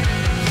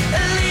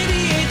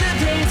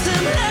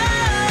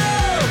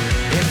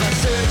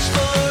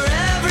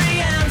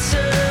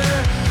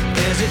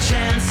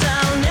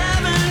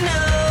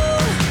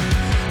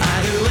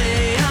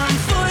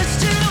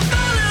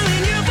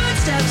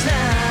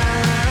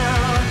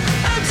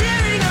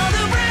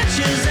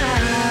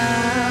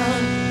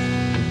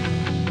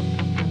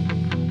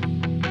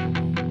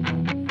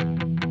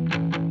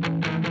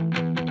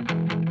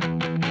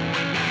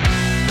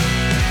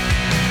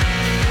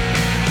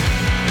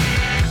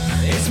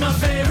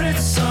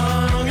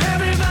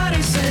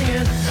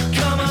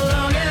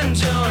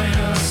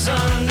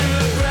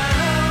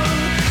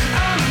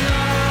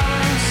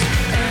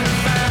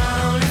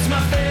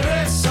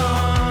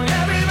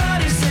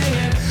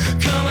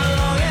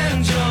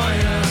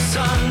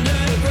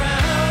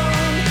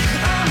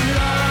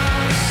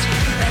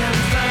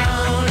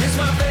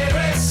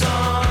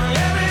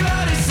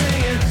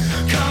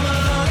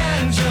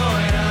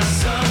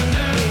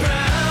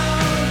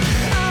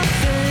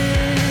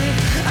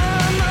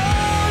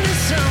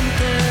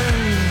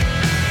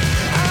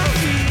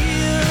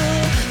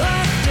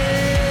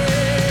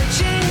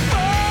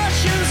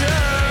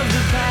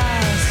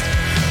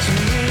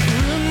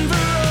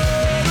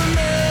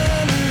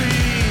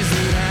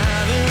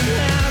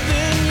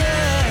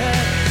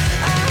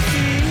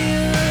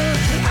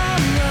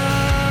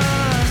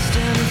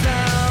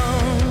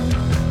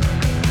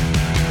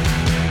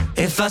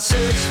 I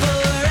search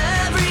for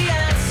every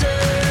answer,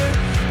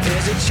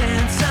 there's a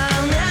chance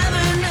I'll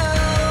never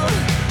know.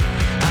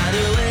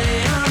 Either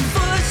way, I'm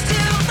forced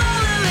to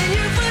follow in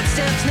your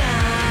footsteps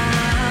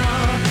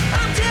now.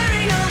 I'm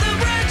tearing all the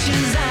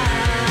branches out.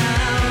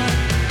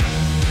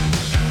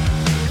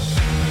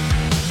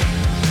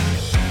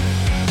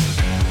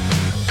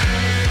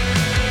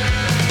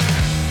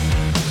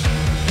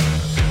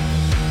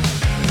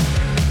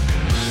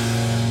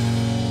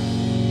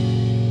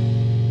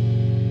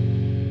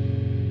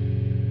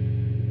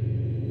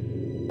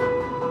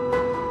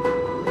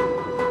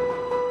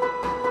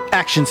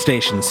 Action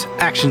stations,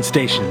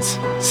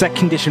 set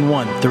condition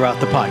 1 throughout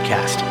the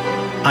podcast.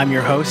 I'm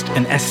your host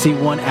and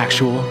SC1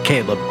 actual,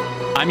 Caleb.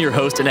 I'm your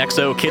host and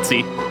XO,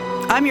 Kitsy.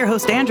 I'm your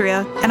host,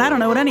 Andrea, and I don't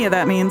know what any of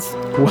that means.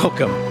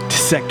 Welcome to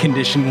Set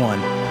Condition 1,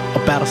 a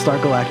Battlestar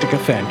Galactica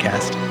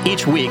fancast.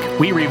 Each week,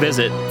 we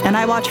revisit And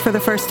I watch for the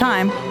first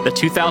time. the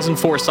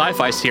 2004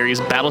 sci-fi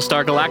series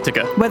Battlestar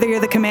Galactica. Whether you're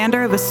the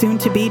commander of a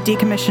soon-to-be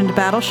decommissioned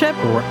battleship,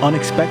 Or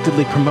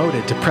unexpectedly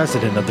promoted to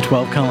president of the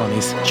 12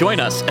 colonies. Join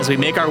us as we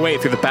make our way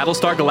through the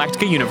Battlestar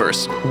Galactica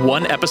universe,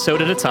 one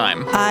episode at a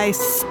time. I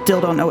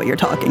still don't know what you're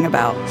talking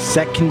about.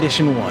 Set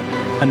Condition 1,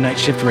 a night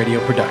shift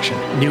radio production.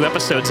 New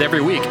episodes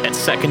every week at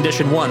Set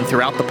Condition 1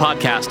 throughout the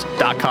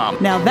podcast.com.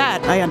 Now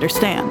that I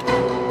understand.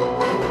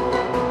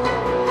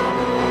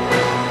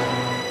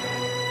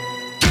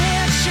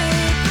 Can't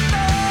shake the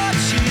thought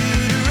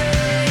you'd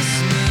erase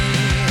me.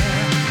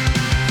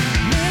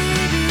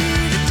 Maybe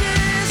the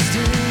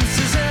distance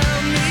has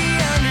helped me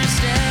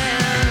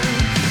understand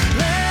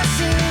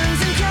lessons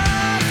in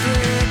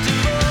conflict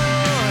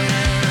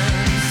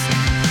avoidance.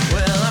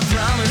 Well, I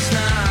promise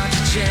not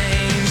to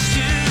change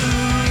too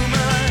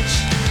much.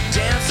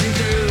 Dancing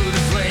through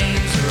the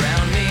flames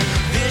around me,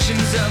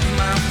 visions of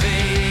my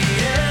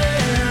fate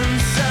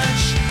and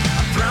such.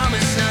 I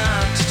promise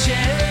not to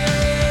change.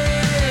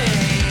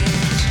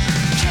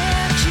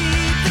 Can't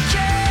keep the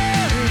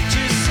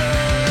characters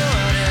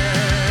sorted.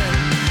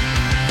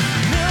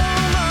 No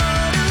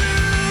more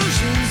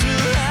illusions,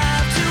 we'll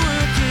have to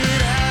work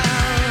it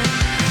out.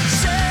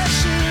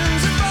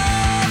 Sessions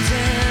involved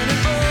and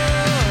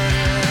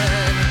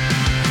aborted.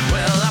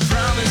 Well, I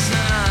promise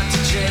not to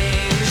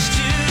change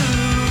too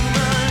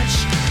much.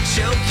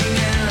 Choking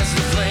as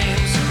the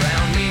flames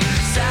around me,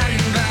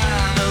 saddened by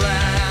the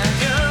lack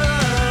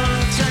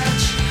of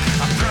touch.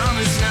 I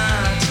promise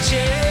not to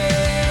change.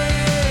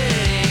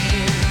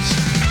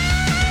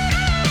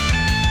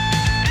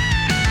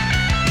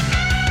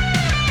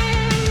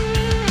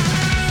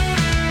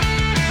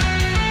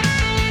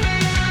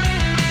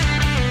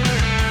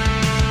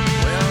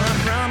 Well, I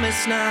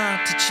promise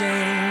not to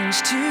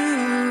change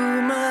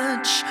too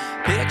much.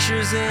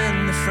 Pictures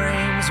in the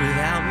frames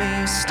without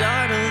me,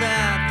 startled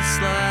at the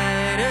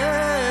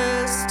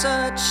slightest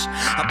touch.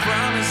 I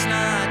promise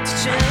not to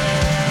change.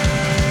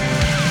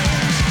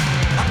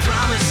 I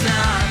promise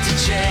not to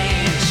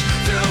change.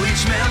 Throw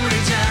each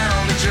memory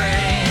down the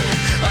drain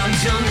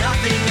until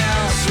nothing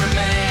else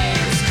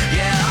remains.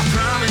 Yeah, I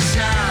promise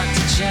not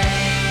to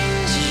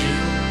change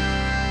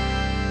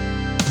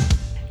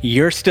you.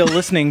 You're still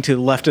listening to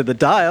Left of the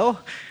Dial.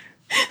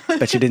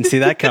 Bet you didn't see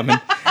that coming.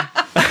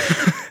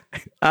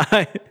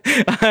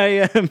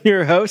 I am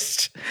your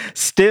host,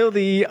 still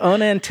the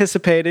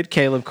unanticipated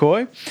Caleb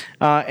Coy.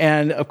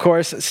 And of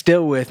course,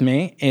 still with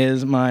me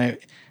is my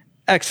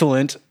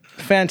excellent,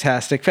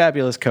 fantastic,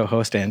 fabulous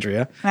co-host,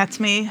 Andrea. That's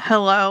me.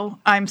 Hello.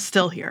 I'm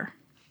still here.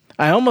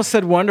 I almost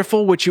said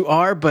wonderful, which you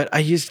are, but I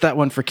used that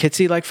one for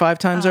Kitsy like 5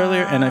 times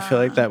earlier, and I feel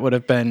like that would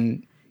have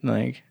been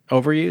like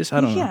overused.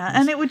 I don't know. Yeah,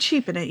 and it would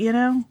cheapen it, you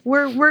know?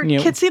 We're Yeah.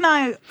 Kitsy and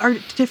I are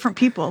different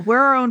people. We're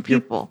our own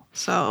people.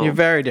 So You're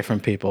very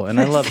different people, and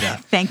I love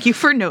that. thank you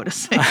for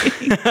noticing.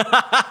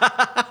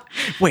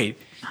 Wait,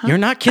 you're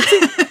not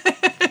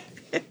Kitsy?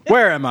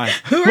 Where am I?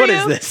 What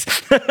is you? this?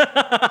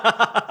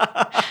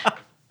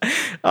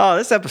 Oh,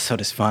 this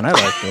episode is fun. I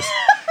like this.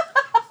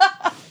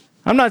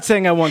 I'm not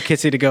saying I want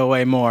Kitsy to go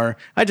away more.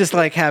 I just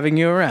like having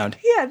you around.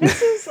 Yeah,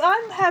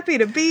 I'm happy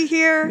to be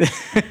here.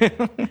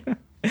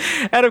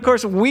 And of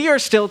course, we are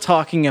still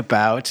talking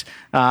about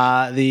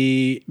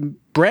the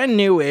brand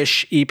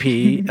new-ish EP,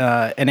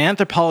 An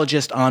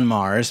Anthropologist on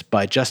Mars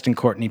by Justin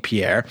Courtney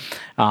Pierre.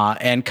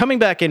 And coming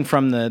back in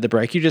from the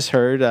break, you just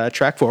heard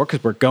track 4,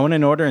 because we're going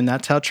in order, and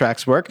that's how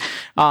tracks work,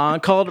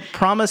 called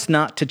Promise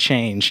Not to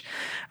Change.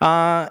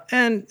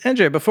 And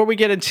Andrea, before we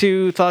get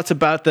into thoughts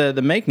about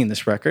the making of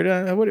this record,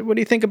 what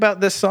do you think about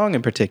this song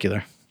in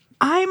particular?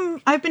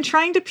 I've been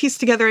trying to piece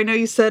together. I know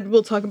you said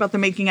we'll talk about the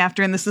making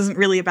after, and this isn't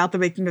really about the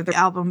making of the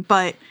album,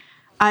 but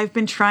I've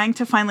been trying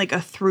to find like a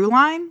through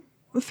line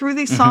through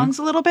these songs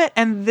a little bit,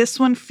 and this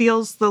one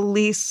feels the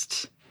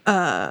least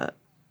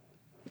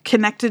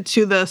connected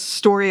to the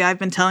story I've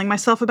been telling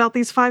myself about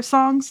these 5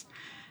 songs.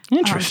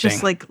 Interesting.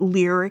 Just like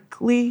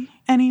lyrically,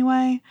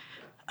 anyway.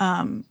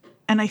 And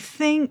I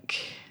think,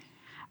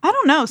 I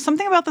don't know,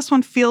 something about this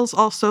one feels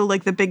also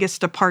like the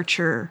biggest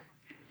departure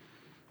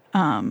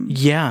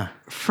Yeah.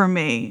 for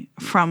me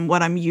from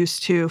what I'm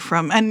used to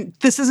from, and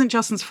this isn't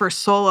Justin's first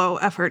solo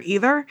effort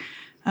either.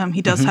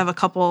 He does have a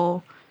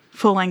couple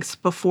full lengths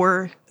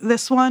before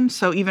this one,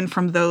 so even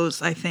from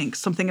those, I think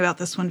something about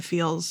this one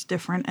feels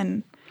different,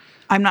 and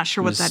I'm not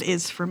sure what that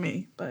is for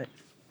me, but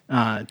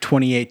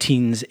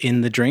 2018's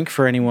In the Drink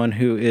for anyone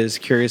who is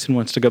curious and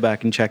wants to go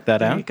back and check that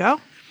there out. you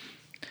go.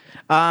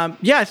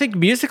 Yeah, I think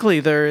musically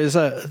there is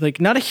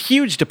not a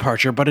huge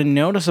departure, but a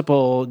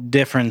noticeable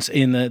difference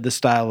in the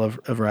style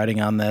of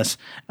writing on this.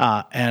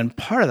 And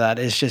part of that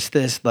is just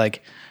this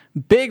like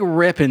big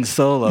rip and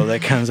solo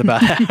that comes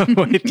about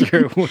halfway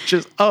through, which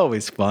is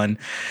always fun.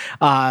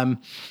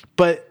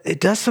 But it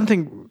does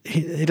something.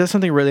 He does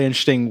something really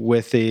interesting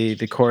with the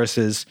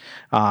choruses,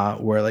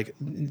 where like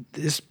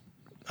this.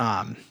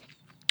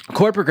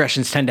 Chord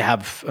progressions tend to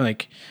have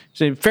like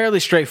fairly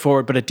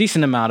straightforward, but a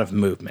decent amount of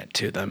movement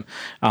to them.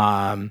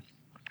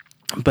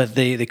 But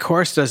the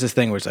chorus does this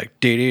thing where it's like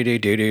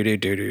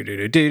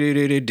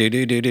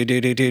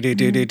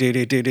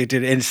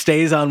and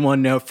stays on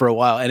one note for a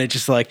while, and it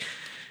just like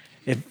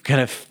it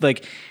kind of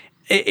like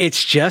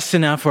it's just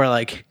enough where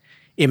like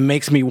it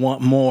makes me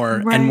want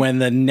more. Right. And when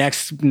the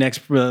next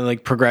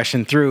like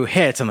progression through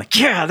hits, I'm like,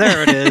 yeah,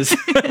 there it is.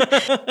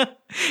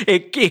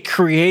 It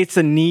creates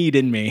a need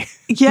in me.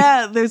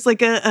 Yeah, there's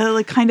like a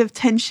like kind of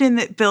tension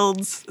that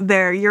builds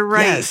there. You're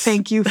right. Yes.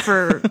 Thank you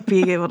for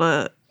being able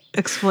to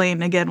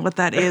explain again what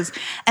that is.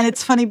 And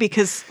it's funny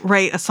because,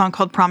 right, a song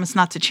called Promise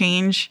Not to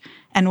Change,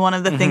 and one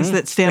of the things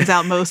that stands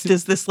out most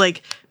is this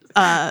like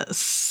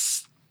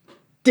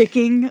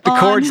sticking the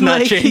chord's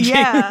not changing.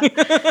 Yeah.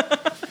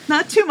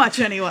 Not too much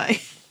anyway.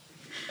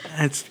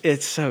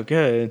 It's so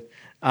good.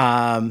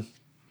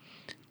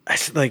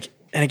 It's like,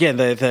 and again,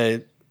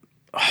 the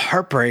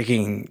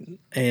heartbreaking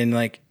and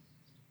like,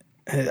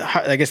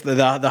 I guess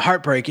the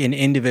heartbreak in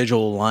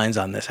individual lines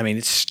on this. I mean,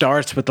 it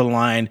starts with the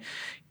line,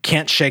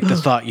 "Can't shake the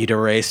thought you'd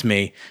erase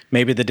me.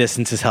 Maybe the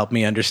distance has helped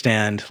me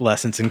understand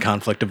lessons in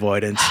conflict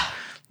avoidance."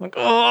 Like,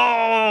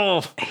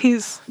 oh,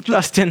 He's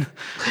Justin,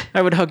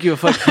 I would hug you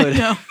if I could.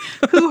 no.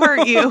 Who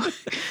hurt you?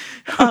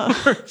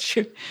 Hurt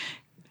you.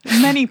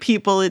 Many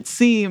people, it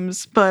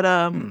seems, but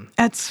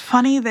it's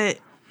funny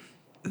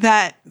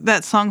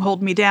that song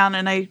Hold Me Down,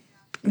 and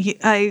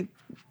I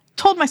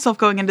told myself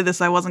going into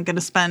this I wasn't going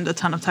to spend a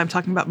ton of time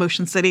talking about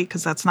Motion City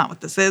because that's not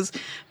what this is,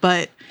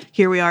 but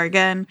here we are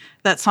again.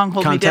 That song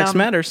Hold Me Down. Context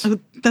matters.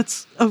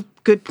 That's a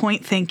good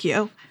point, thank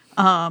you.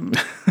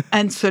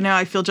 And so now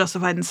I feel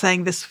justified in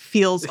saying this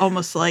feels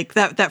almost like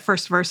that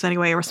first verse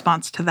anyway, a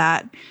response to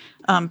that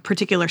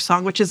particular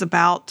song, which is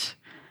about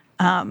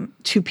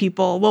two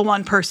people, well,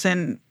 one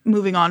person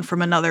moving on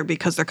from another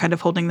because they're kind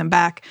of holding them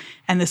back.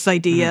 And this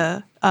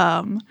idea,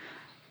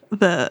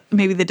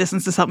 maybe the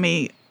distance has helped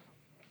me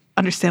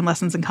understand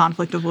lessons in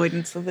conflict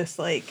avoidance of this,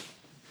 like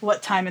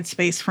what time and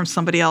space from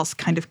somebody else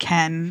kind of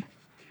can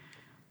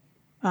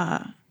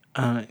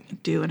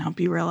do and help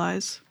you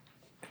realize.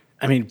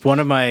 I mean, one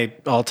of my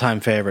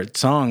all-time favorite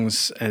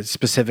songs,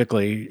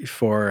 specifically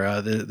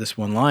for this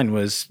one line,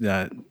 was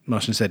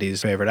Motion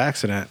City's Favorite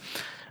Accident,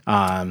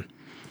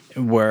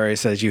 where he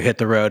says, "You hit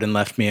the road and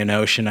left me an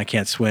ocean. I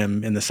can't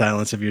swim in the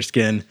silence of your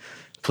skin.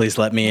 Please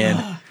let me in."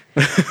 I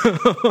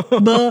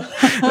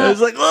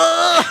was like,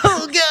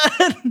 oh,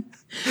 God.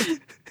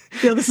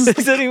 Yeah, this is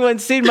Has anyone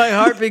seen my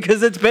heart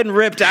because it's been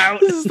ripped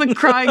out? this is the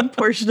crying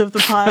portion of the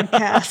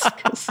podcast.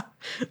 'Cause,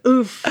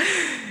 oof.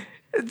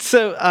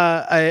 So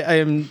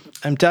I'm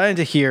dying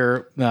to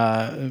hear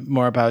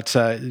more about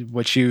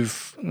what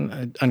you've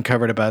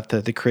uncovered about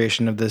the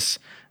creation of this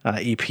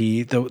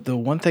EP. The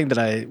one thing that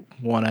I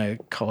want to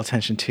call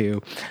attention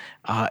to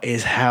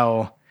is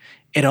how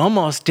it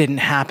almost didn't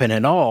happen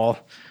at all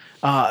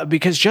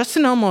because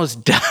Justin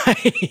almost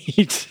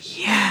died.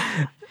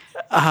 Yeah.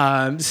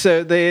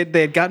 So they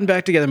had gotten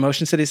back together.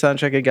 Motion City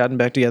Soundtrack had gotten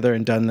back together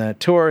and done that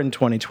tour in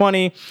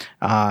 2020,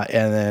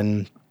 and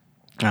then.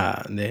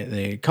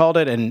 They called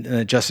it,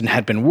 and Justin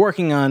had been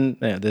working on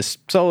this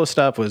solo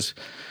stuff, was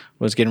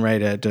getting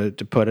ready to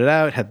put it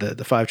out, had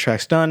the 5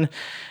 tracks done,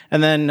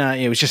 and then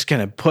it was just kind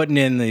of putting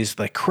in these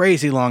like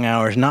crazy long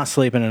hours, not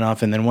sleeping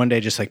enough, and then one day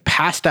just like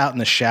passed out in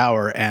the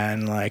shower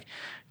and like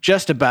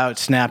just about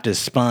snapped his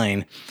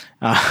spine,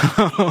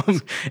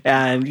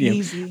 and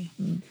Easy.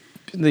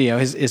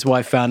 His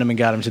wife found him and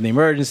got him to the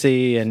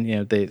emergency, and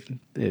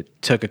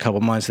it took a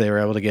couple months. They were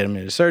able to get him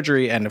into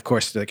surgery, and of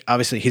course, like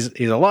obviously he's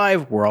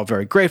alive. We're all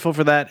very grateful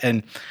for that,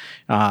 and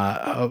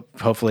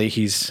hopefully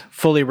he's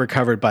fully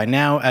recovered by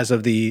now. As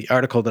of the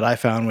article that I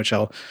found, which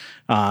I'll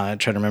try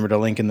to remember to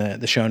link in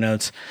the show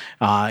notes,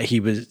 he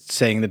was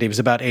saying that he was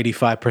about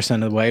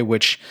 85% of the way,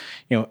 which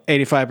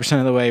 85%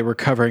 of the way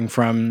recovering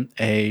from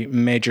a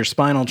major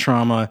spinal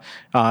trauma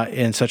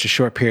in such a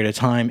short period of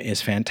time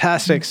is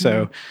fantastic. Mm-hmm.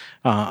 So.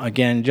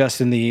 Again,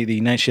 Justin,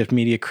 the Night Shift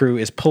Media crew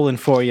is pulling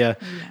for you.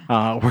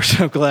 Yeah. We're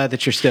so glad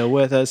that you're still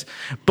with us.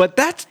 But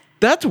that's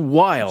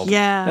wild.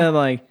 Yeah. And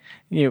like,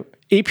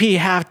 EP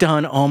half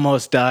done,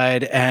 almost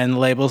died, and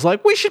label's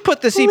like, we should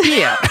put this EP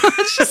out.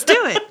 Let's just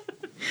do it.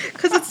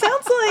 Because it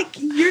sounds like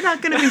you're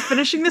not going to be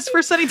finishing this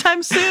verse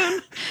anytime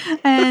soon.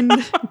 And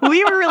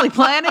we were really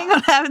planning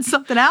on having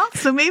something out.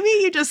 So maybe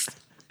you just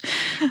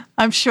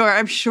I'm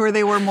sure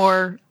they were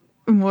more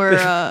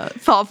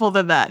thoughtful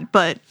than that.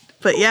 But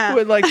yeah.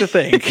 Would like to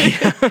think.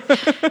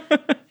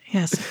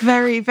 Yes,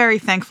 very, very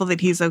thankful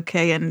that he's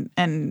okay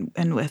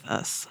and with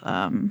us.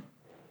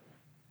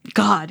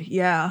 God,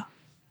 yeah.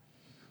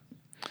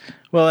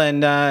 Well,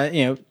 and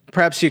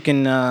perhaps you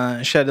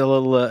can shed a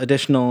little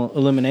additional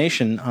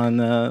illumination on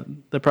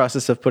the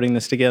process of putting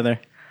this together.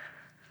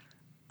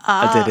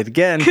 I did it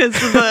again. Because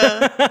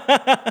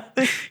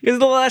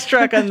the last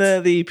track on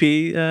the EP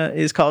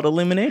is called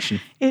Illumination.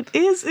 It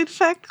is, in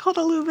fact, called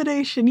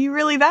Illumination.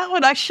 That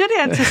one, I should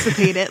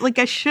anticipate it. Like,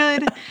 I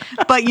should.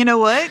 But you know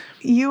what?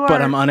 You are.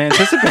 But I'm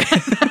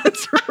unanticipated.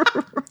 That's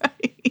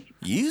right.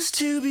 Used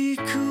to be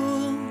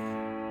cool.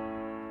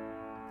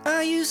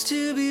 I used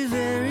to be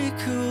very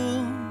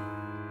cool.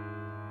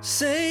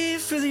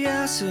 Save for the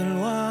acid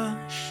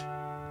wash.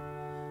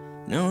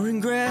 No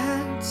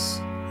regrets,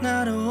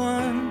 not a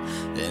one.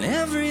 Then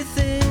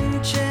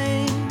everything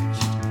changed.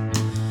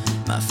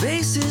 My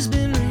face has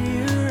been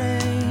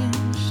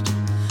rearranged.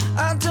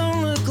 I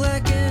don't look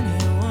like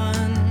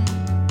anyone,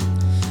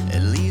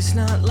 at least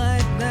not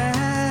like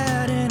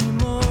that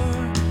anymore.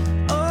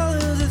 All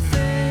of the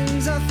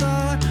things I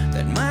thought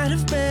that might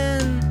have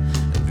been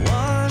have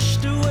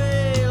washed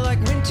away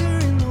like winter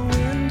in the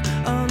wind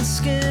on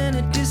skin.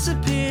 It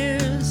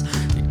disappears.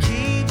 It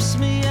keeps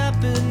me up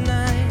at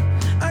night.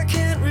 I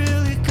can't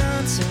really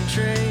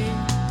concentrate.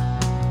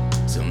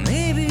 So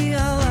maybe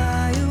I'll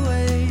lie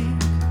awake.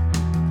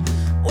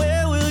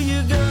 Where will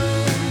you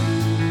go?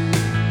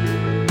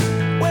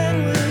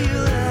 When will you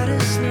let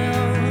us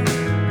know?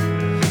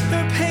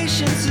 Her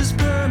patience is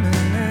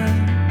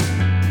permanent,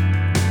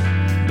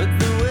 but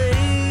the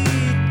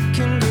wait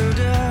can go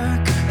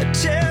dark. A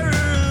terror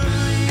of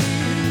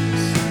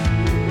leaves,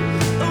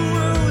 a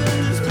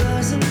whirlwind of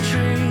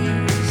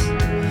pleasantries,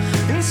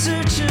 in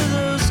search of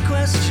those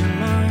question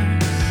marks.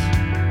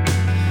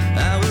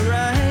 I will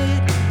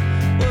write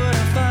what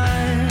I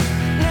find,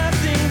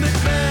 nothing but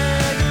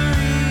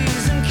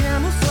vagaries and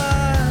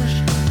camouflage,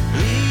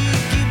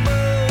 leaky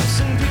boats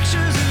and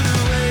pictures of the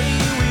way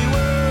we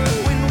were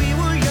when we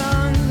were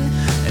young,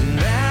 and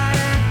bad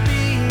at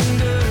being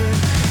good.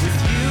 With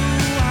you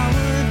I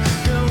would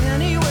go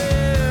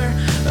anywhere,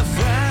 a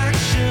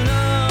fraction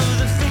of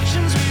the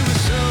fictions we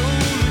were so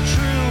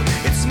true.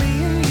 It's me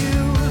and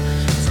you,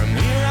 from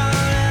here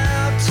on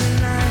out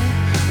tonight.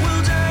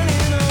 We'll dine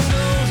in on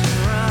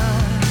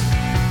goldenrod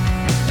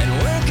and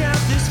work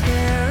out this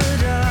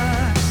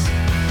paradox.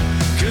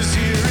 'Cause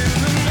here in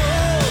the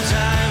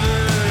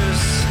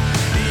multiverse,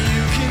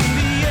 you can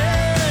be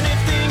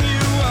anything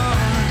you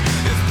want.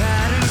 If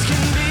patterns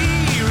can be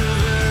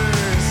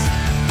reversed,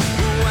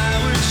 why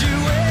would you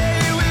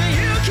wait when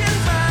you can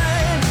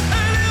find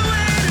a new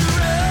way to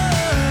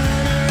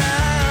run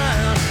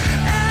around?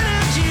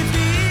 Energy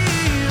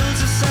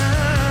fields of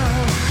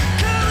sound,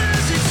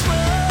 colors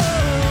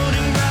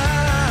exploding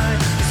bright.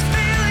 These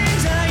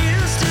feelings I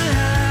used to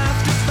have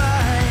to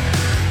fight.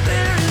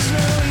 There is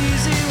no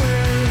easy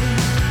way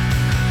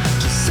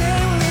to say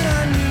what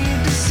I need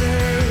to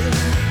say.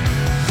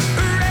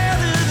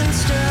 Rather than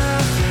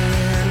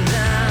stuffing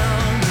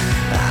down,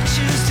 I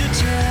choose to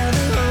tear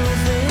the whole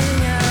thing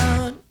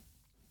out.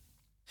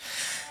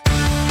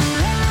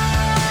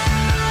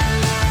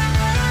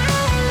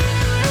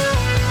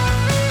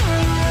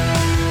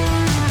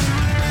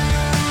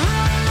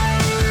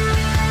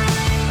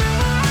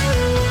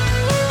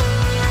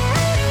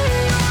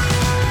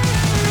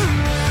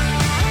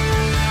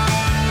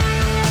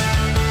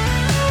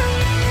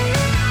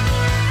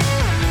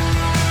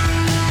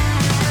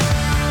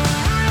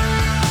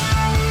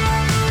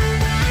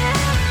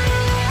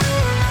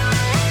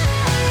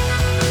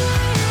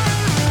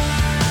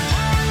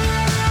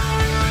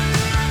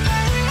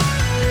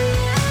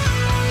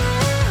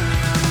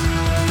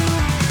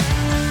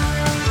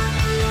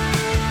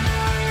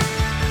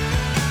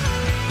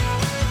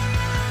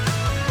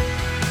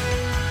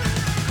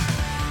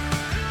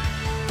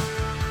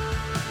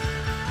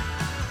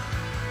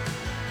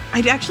 I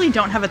actually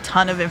don't have a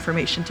ton of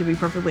information, to be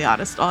perfectly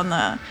honest, on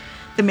the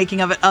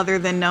making of it, other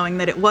than knowing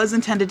that it was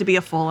intended to be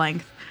a full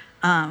length,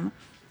 and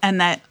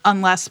that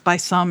unless by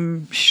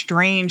some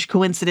strange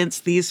coincidence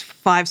these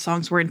 5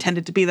 songs were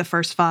intended to be the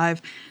first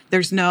 5,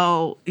 there's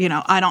no,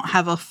 I don't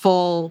have a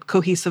full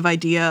cohesive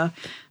idea,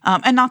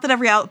 and not that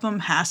every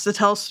album has to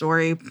tell a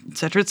story, et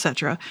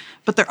cetera,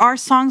 but there are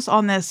songs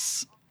on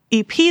this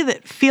EP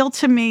that feel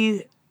to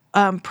me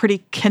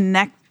pretty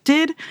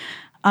connected.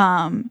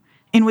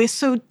 In ways,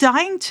 so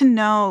Dying to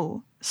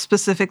Know,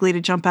 specifically, to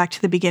jump back to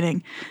the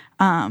beginning,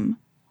 and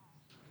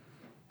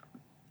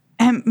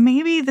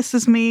maybe this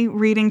is me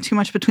reading too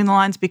much between the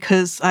lines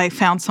because I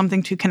found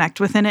something to connect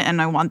with in it,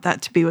 and I want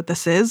that to be what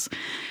this is.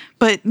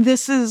 But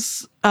this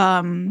is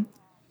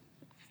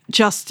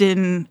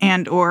Justin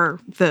and or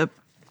the,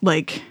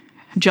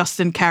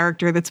 Justin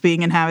character that's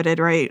being inhabited,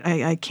 right?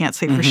 I can't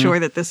say for sure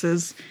that this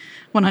is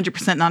 100%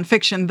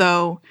 nonfiction,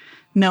 though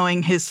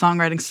knowing his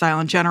songwriting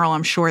style in general,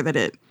 I'm sure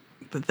that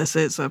this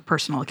is a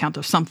personal account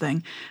of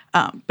something.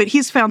 But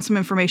he's found some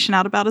information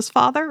out about his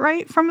father,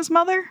 right, from his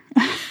mother.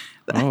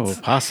 Oh,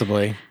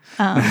 possibly.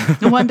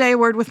 One day, a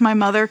word with my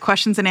mother,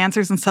 questions and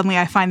answers, and suddenly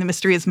I find the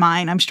mystery is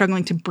mine. I'm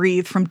struggling to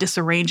breathe from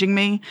disarranging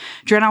me.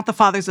 Drown out the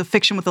fathers of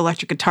fiction with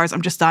electric guitars.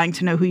 I'm just dying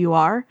to know who you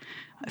are.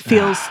 It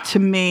feels to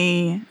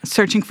me,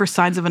 searching for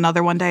signs of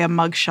another. One day, a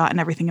mugshot and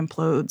everything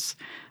implodes.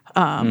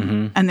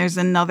 And there's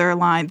another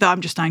line, though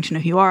I'm just dying to know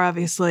who you are,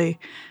 obviously.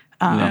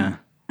 Yeah.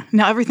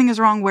 Now, everything is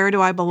wrong. Where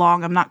do I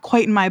belong? I'm not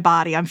quite in my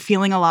body. I'm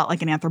feeling a lot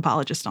like an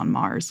anthropologist on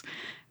Mars.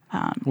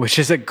 Which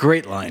is a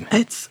great line.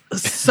 It's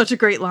such a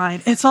great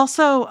line. It's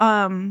also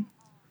An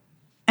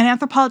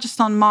Anthropologist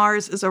on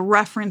Mars is a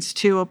reference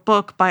to a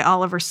book by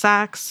Oliver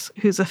Sacks,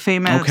 who's a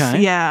famous,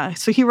 Okay.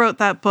 So he wrote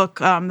that book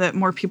that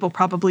more people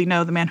probably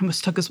know, The Man Who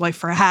Mistook His Wife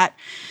for a Hat.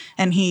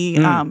 And he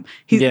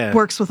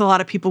works with a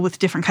lot of people with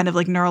different kind of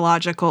like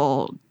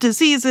neurological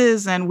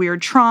diseases and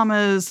weird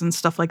traumas and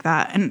stuff like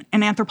that. And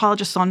An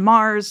Anthropologist on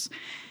Mars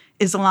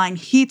is a line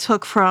he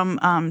took from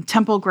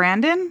Temple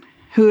Grandin,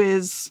 who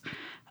is...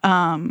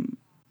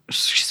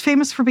 she's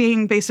famous for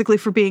being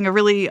a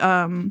really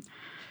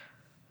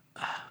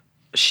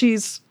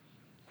she's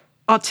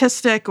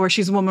autistic, or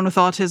she's a woman with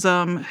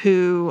autism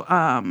who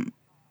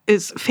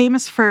is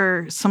famous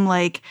for some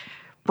like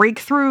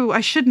breakthrough.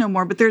 I should know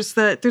more, but there's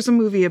a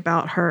movie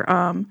about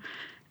her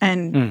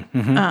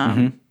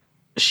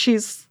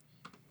she's,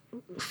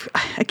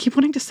 I keep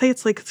wanting to say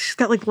it's like she's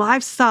got like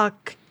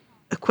livestock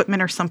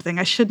equipment or something.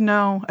 I should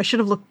know. I should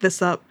have looked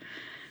this up.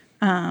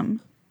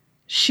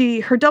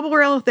 Her double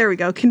rail, there we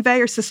go,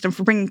 conveyor system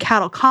for bringing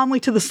cattle calmly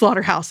to the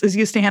slaughterhouse is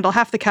used to handle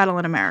half the cattle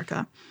in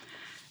America.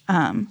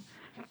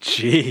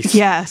 Jeez.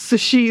 Yeah, so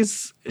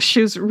she's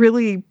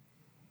really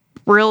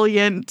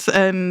brilliant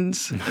and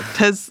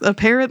has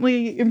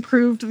apparently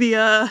improved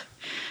the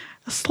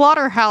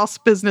slaughterhouse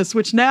business,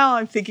 which now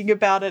I'm thinking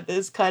about it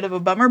is kind of a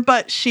bummer,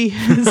 but she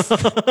is...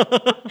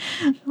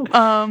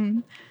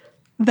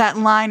 that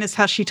line is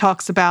how she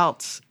talks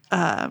about...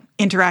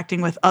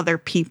 interacting with other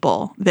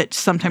people, that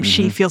sometimes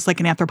she feels like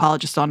an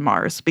anthropologist on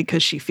Mars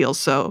because she feels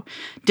so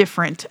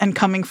different. And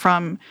coming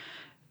from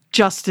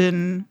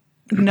Justin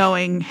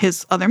knowing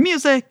his other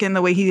music and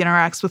the way he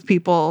interacts with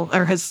people,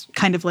 or has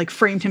kind of like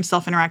framed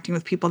himself interacting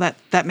with people,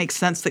 that makes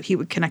sense that he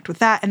would connect with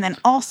that. And then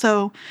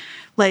also,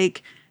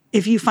 like,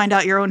 if you find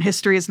out your own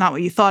history is not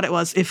what you thought it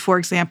was, if, for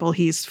example,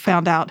 he's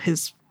found out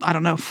his, I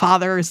don't know,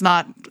 father is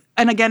not,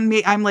 and again,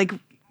 I'm like,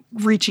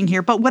 reaching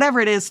here, but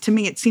whatever it is, to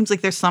me, it seems like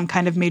there's some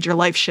kind of major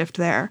life shift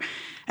there.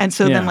 And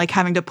so then like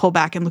having to pull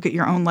back and look at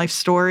your own life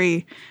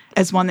story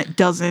as one that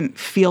doesn't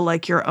feel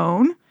like your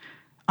own.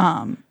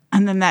 And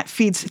then that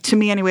feeds, to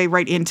me anyway,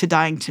 right into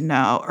dying to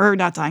know, or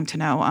not dying to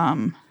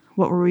know.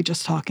 What were we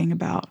just talking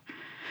about?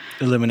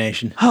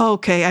 Elimination. Oh,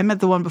 okay. I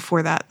meant the one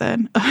before that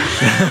then.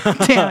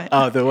 Damn it.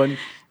 Oh, the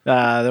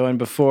one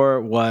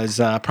before was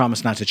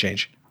Promise Not to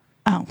Change.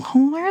 Oh,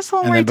 well, where's the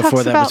one And where he then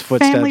before talks that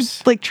was about family,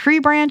 Footsteps. like tree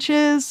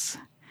branches?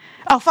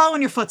 Oh,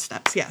 Following Your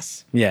Footsteps,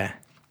 yes. Yeah.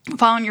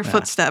 Following Your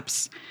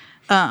Footsteps.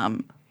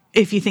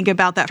 If you think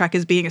about that track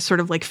as being a sort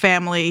of like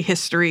family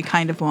history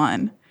kind of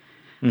one.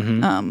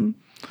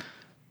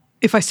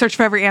 If I search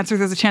for every answer,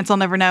 there's a chance I'll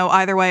never know.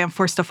 Either way, I'm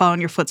forced to follow in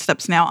your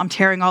footsteps now. I'm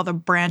tearing all the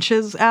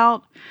branches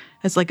out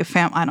as like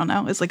I don't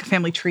know, it's like a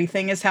family tree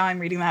thing is how I'm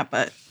reading that,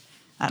 but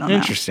I don't know.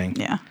 Interesting.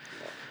 Yeah.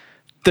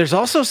 There's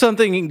also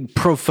something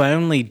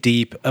profoundly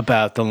deep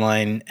about the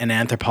line "an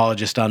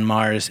anthropologist on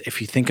Mars." If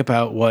you think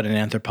about what an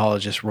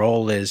anthropologist's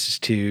role is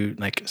to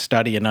like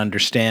study and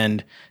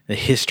understand the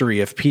history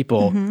of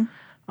people,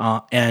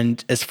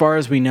 and as far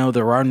as we know,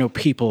 there are no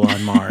people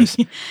on Mars.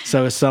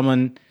 So, as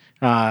someone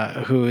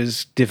who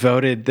has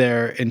devoted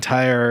their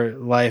entire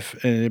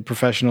life and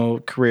professional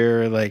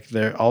career, like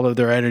all of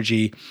their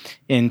energy,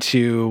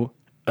 into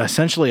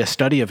essentially a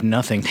study of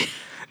nothing.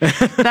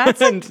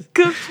 That's a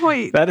good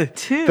point.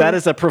 That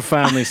is a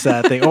profoundly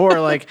sad thing. Or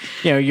like,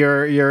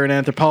 you're an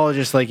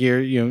anthropologist, like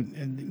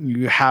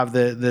you have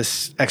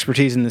this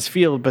expertise in this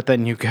field, but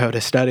then you go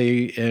to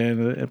study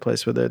in a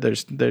place where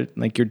there's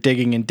like you're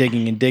digging and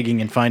digging and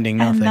digging and finding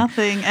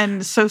nothing.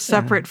 And so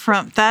separate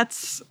from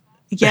that's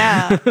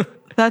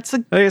that's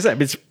like I said,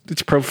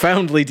 it's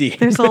profoundly deep.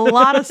 There's a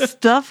lot of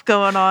stuff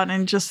going on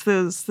in just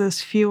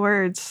those few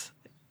words.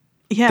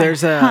 Yeah.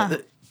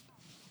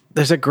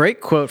 There's a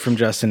great quote from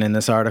Justin in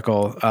this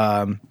article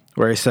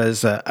where he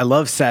says, I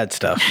love sad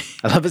stuff.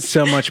 I love it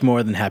so much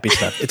more than happy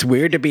stuff. It's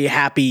weird to be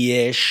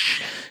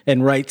happy-ish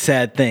and write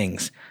sad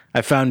things.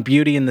 I found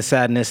beauty in the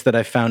sadness that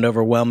I found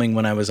overwhelming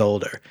when I was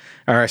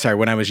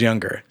when I was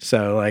younger.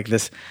 So like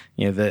this,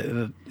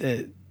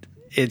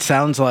 it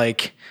sounds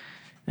like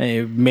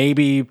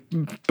maybe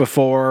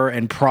before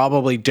and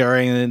probably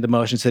during the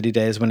Motion City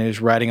days when he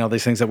was writing all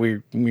these things that we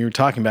were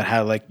talking about,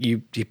 how like he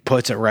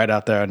puts it right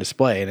out there on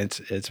display, and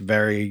it's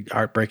very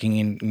heartbreaking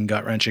and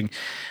gut wrenching,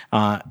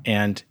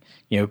 and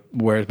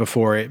whereas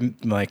before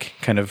it like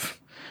kind of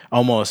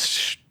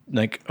almost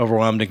like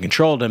overwhelmed and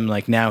controlled him,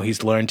 like now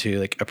he's learned to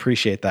like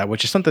appreciate that,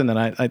 which is something that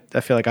I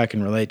feel like I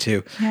can relate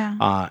to,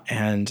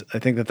 and I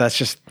think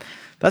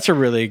that's a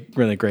really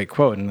really great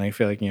quote, and I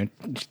feel like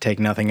take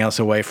nothing else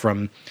away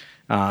from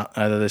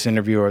either this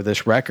interview or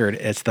this record,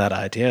 it's that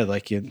idea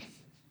like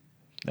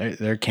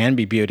there can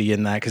be beauty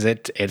in that because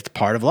it's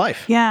part of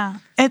life. Yeah.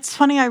 It's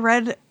funny. I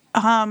read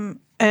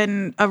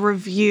in a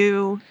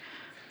review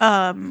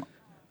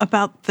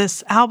about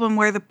this album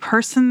where the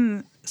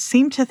person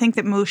seemed to think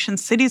that Motion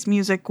City's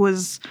music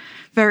was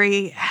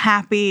very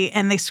happy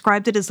and they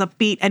described it as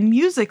upbeat and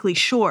musically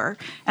sure.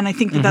 And I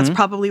think that that's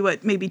probably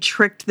what maybe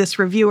tricked this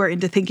reviewer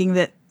into thinking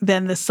that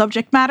then the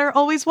subject matter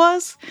always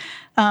was.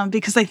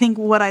 Because I think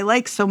what I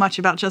like so much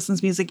about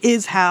Justin's music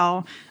is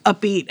how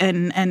upbeat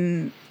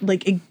and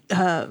like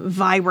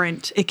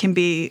vibrant it can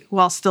be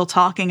while still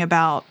talking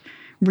about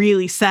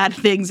really sad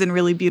things in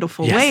really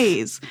beautiful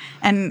ways.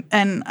 And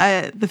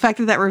the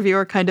fact that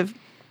reviewer kind of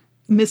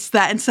missed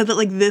that and said that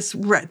like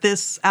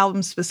this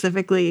album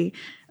specifically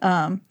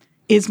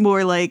is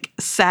more like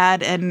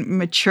sad and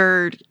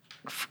mature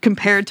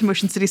compared to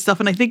Motion City stuff.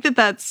 And I think that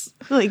that's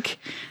like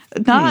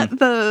not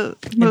the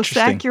most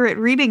accurate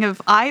reading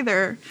of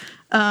either.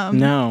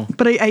 No.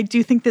 But I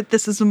do think that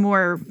this is a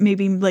more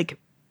maybe like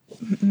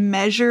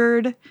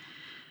measured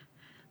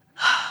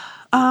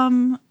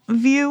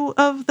view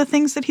of the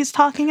things that he's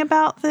talking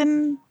about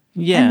than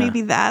and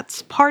maybe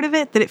that's part of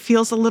it, that it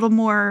feels a little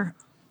more,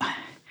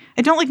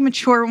 I don't like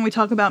mature when we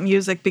talk about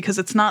music because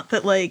it's not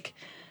that like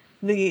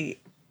the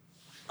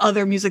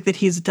other music that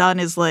he's done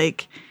is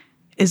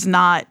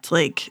not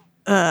like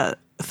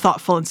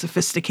thoughtful and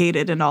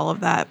sophisticated and all of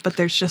that, but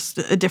there's just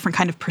a different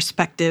kind of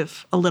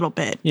perspective a little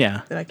bit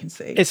that I can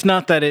see. It's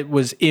not that it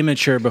was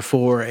immature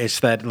before,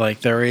 it's that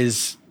like there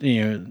is,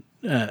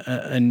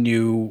 a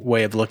new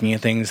way of looking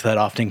at things that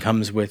often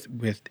comes with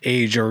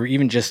age or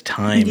even just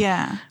time.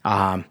 Yeah.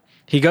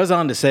 He goes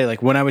on to say,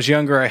 like, when I was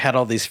younger, I had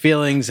all these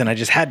feelings and I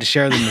just had to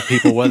share them with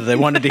people, whether they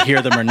wanted to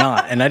hear them or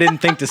not. And I didn't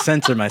think to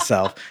censor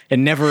myself. It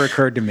never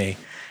occurred to me.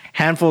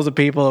 Handfuls of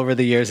people over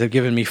the years have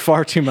given me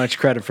far too much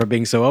credit for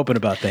being so open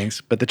about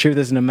things. But the truth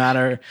is,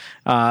 the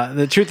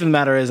truth of the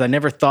matter is I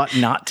never thought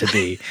not to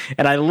be.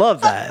 And I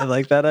love that.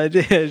 Like that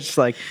idea. It's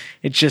like,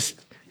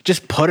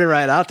 just put it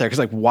right out there. Because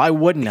like, why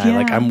wouldn't I? Yeah.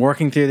 Like, I'm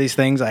working through these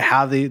things. I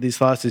have these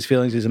thoughts, these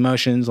feelings, these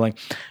emotions. Like,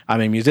 I'm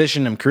a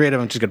musician. I'm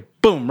creative. I'm just going to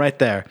boom right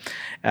there.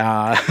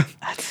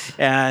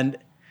 And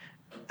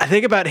I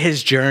think about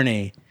his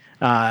journey,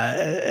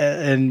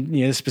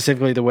 and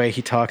specifically the way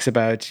he talks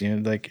about,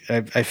 like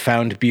I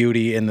found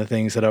beauty in the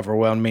things that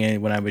overwhelmed me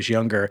when I was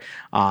younger.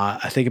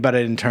 I think about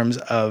it in terms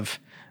of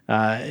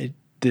the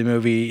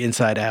movie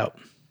Inside Out,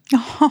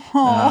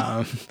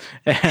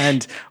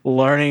 and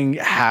learning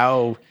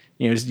how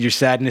your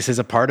sadness is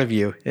a part of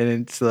you, and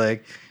it's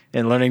like,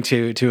 and learning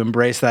to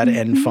embrace that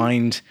and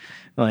find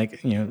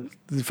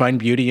find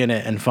beauty in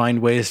it and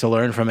find ways to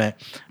learn from it.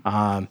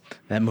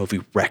 That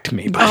movie wrecked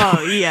me.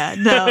 Oh yeah,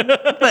 no,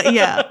 but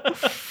yeah,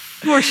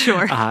 for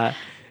sure.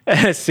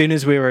 As soon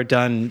as we were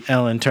done,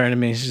 Ellen turned to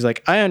me. She's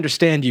like, "I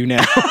understand you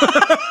now."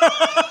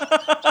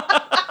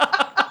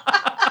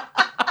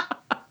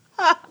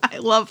 I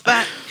love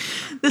that.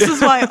 This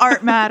is why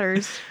art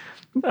matters.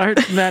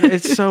 Art matters.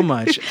 It's so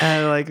much.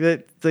 Like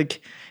that.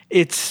 Like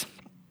it's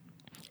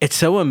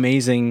so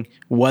amazing,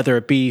 whether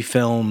it be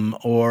film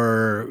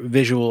or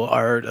visual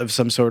art of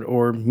some sort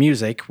or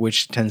music,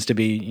 which tends to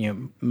be,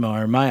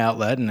 more my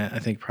outlet, and I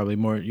think probably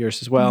more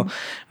yours as well.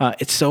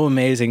 It's so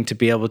amazing to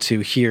be able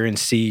to hear and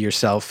see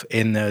yourself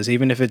in those,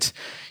 even if it's,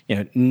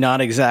 not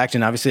exact.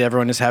 And obviously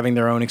everyone is having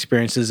their own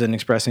experiences and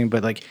expressing,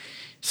 but like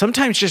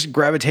sometimes just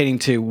gravitating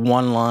to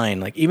one line,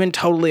 like even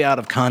totally out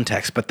of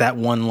context, but that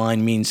one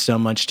line means so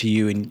much to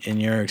you in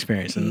your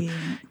experience. And,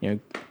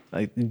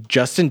 like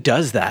Justin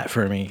does that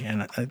for me,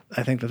 and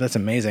I think that's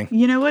amazing.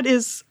 You know what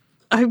is?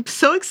 I'm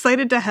so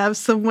excited to have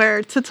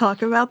somewhere to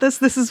talk about this.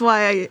 This is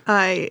why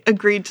I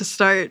agreed to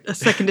start a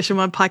Second Edition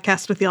One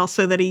podcast with y'all,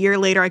 so that a year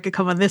later I could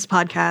come on this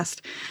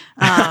podcast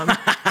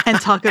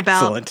and talk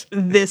about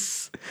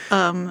this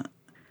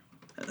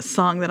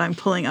song that I'm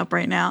pulling up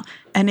right now.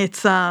 And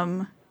it's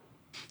that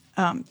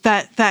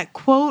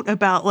quote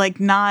about like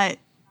not.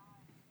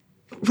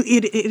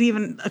 It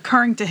even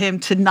occurring to him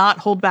to not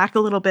hold back a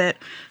little bit,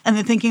 and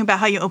then thinking about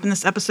how you open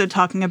this episode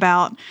talking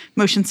about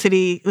Motion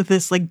City with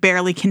this like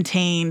barely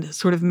contained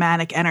sort of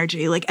manic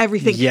energy, like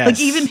everything, like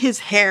even his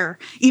hair,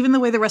 even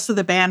the way the rest of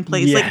the band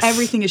plays, like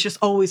everything is just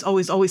always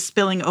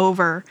spilling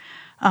over.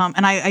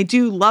 And I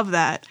do love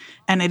that,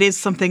 and it is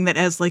something that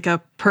as like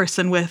a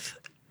person with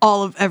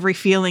all of every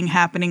feeling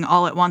happening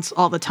all at once,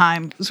 all the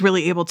time, is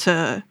really able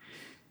to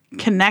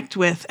connect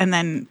with,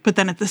 but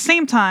then at the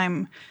same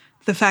time.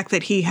 The fact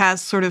that he has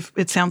sort of,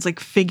 it sounds like,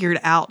 figured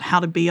out how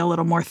to be a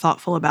little more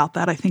thoughtful about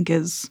that, I think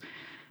is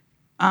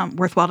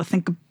worthwhile to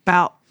think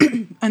about.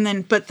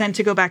 But then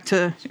to go back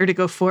to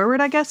go forward,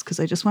 I guess, because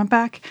I just went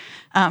back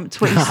to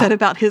what you said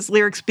about his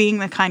lyrics being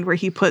the kind where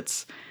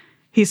he's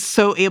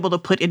so able to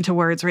put into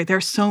words, right? There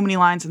are so many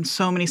lines and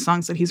so many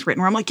songs that he's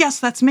written where I'm like, yes,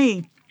 that's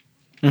me.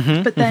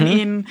 But then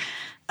in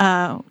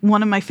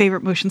one of my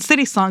favorite Motion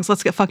City songs,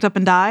 Let's Get Fucked Up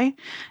and Die.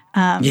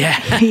 Yeah.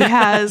 He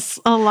has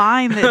a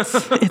line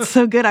it's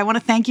so good. I want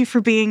to thank you for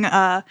being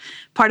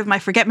part of my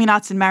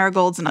forget-me-nots and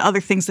marigolds and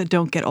other things that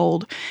don't get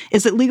old.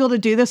 Is it legal to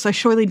do this? I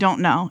surely don't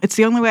know. It's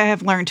the only way I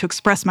have learned to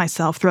express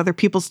myself through other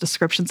people's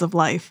descriptions of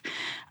life.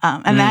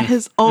 And that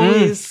has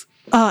always...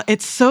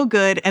 it's so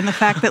good. And the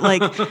fact that,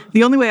 like,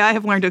 the only way I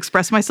have learned to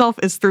express myself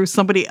is through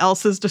somebody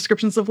else's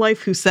descriptions of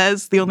life who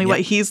says the only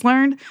way he's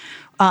learned.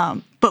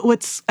 But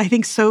what's, I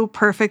think, so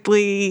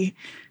perfectly...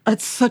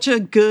 It's such a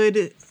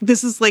good...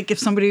 This is like if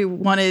somebody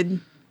wanted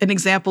an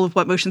example of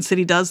what Motion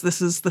City does,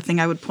 this is the thing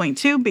I would point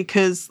to,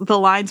 because the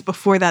lines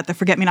before that, the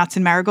forget-me-nots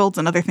and marigolds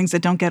and other things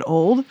that don't get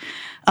old,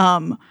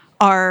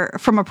 are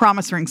from a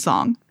Promise Ring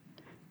song.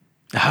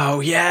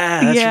 Oh,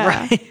 yeah,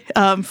 that's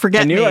right.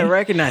 Forget I knew Me. I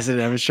recognized it.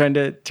 I was trying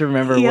to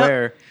remember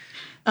where.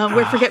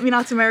 Where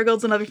forget-me-nots and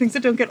marigolds and other things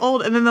that don't get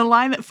old. And then the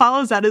line that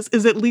follows that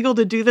is it legal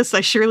to do this?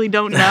 I surely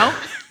don't know.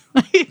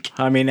 Like,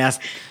 I mean,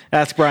 ask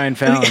Brian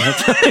Fallon.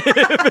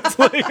 If it's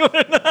legal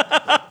or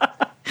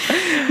not.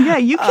 yeah,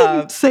 you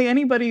can say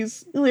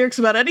anybody's lyrics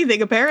about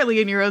anything,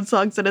 apparently, in your own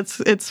songs, and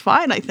it's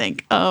fine, I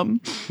think.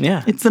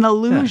 Yeah. It's an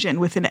illusion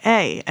with an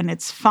A, and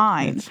it's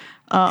fine.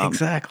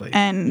 Exactly.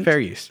 And fair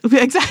use.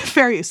 Exactly,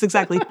 fair use,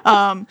 exactly.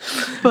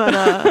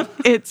 But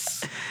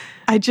it's,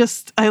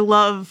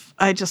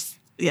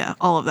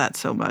 all of that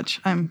so much.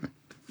 I'm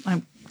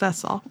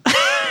that's all.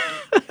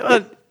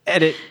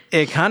 And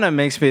it kind of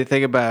makes me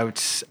think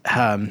about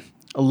a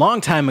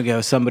long time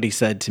ago, somebody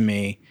said to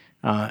me,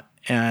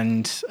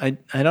 and I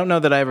don't know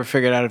that I ever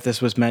figured out if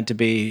this was meant to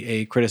be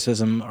a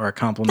criticism or a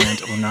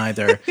compliment or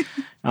neither,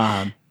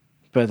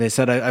 but they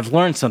said, I've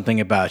learned something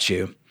about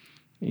you.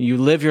 You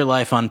live your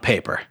life on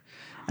paper.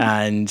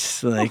 And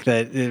like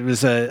that, it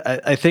was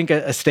I think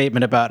a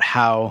statement about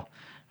how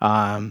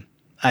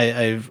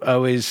I've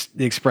always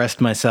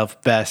expressed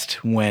myself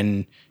best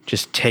when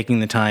just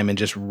taking the time and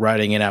just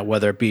writing it out,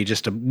 whether it be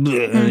just a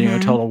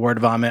total word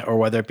vomit, or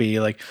whether it be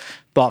like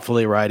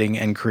thoughtfully writing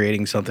and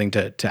creating something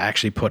to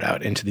actually put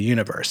out into the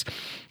universe.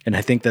 And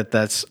I think that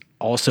that's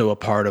also a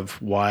part of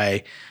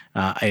why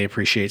I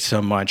appreciate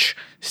so much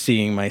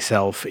seeing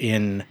myself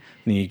in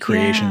the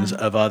creations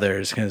of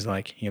others, because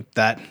like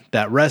that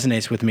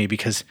resonates with me,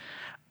 because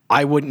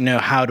I wouldn't know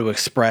how to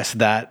express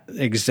that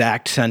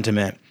exact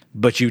sentiment,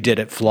 but you did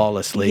it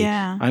flawlessly.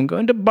 Yeah. I'm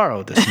going to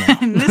borrow this now.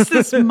 And this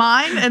is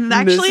mine, and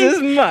actually,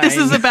 this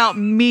is about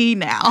me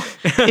now,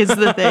 is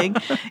the thing.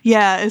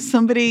 Yeah, as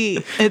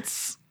somebody,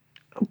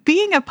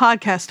 being a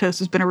podcast host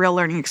has been a real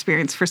learning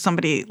experience for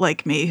somebody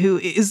like me who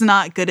is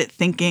not good at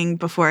thinking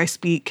before I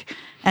speak,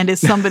 and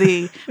is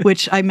somebody,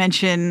 which I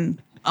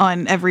mention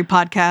on every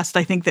podcast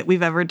I think that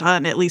we've ever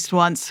done at least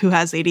once, who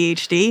has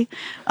ADHD.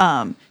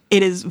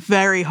 It is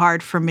very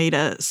hard for me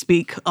to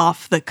speak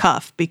off the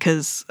cuff,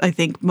 because I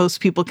think most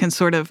people can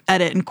sort of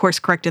edit and course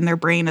correct in their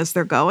brain as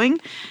they're going,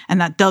 and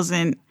that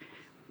doesn't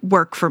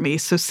work for me.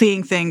 So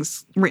seeing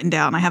things written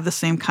down, I have the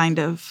same kind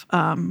of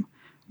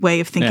way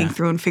of thinking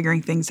through and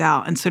figuring things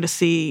out. And so to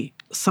see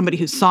somebody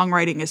whose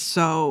songwriting is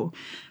so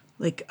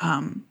like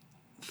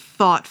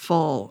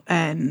thoughtful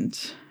and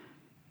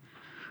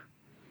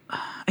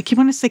I keep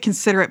wanting to say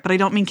considerate, but I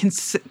don't mean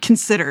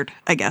considered,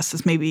 I guess,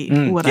 is maybe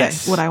what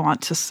I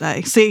want to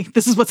say. See,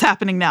 this is what's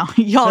happening now.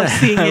 Y'all are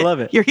seeing it. I love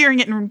it. You're hearing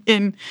it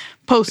in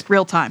post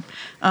real time.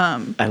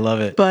 I love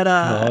it. But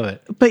I love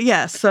it. But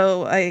yeah,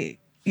 so I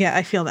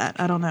feel that.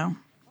 I don't know.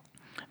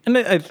 And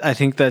I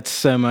think that's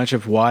so much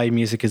of why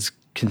music is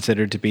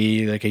considered to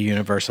be like a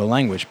universal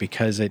language,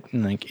 because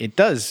it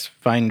does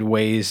find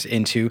ways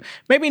into,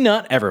 maybe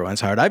not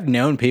everyone's heart. I've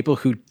known people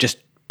who just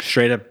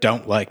straight up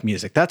don't like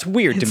music. That's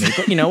weird to me,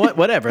 but you know what?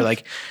 Whatever.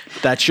 Like,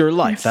 that's your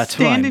life. That's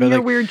fine. Stand in but your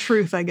like, weird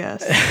truth, I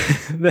guess.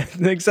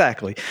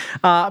 Exactly.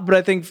 But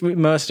I think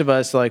most of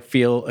us like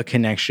feel a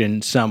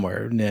connection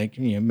somewhere. Like,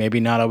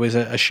 maybe not always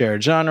a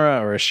shared genre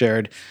or a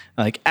shared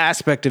like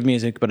aspect of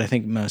music, but I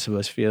think most of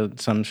us feel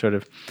some sort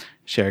of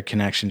shared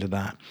connection to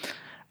that.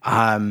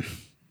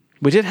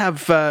 We did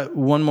have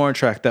one more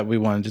track that we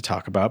wanted to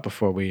talk about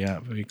before we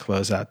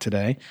close out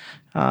today.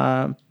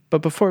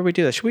 But before we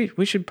do that,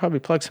 we should probably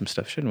plug some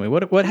stuff, shouldn't we?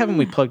 What haven't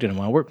we plugged in a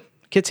while?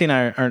 Kitsy and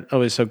I aren't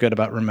always so good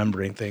about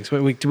remembering things.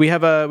 Do we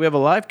have a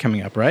live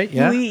coming up, right?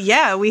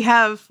 Yeah. We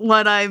have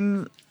what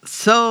I'm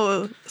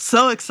so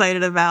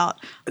excited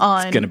about.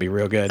 It's going to be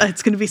real good.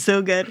 It's going to be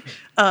so good.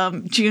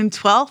 June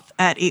 12th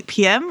at 8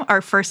 p.m.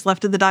 Our first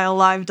Left of the Dial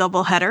live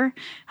doubleheader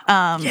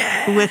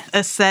with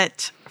a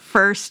set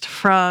first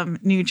from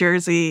New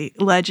Jersey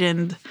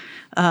legend.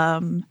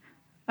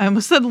 I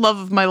almost said love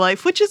of my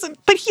life, which isn't,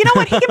 but you know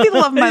what? He can be the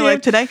love of my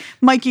life today.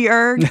 Mikey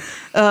Erg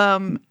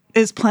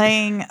is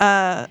playing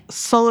a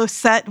solo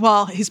set.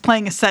 Well, he's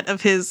playing a set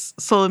of his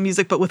solo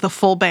music, but with a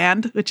full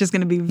band, which is going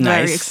to be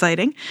very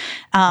exciting.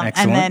 And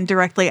then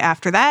directly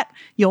after that,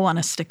 you'll want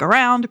to stick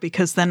around,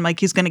 because then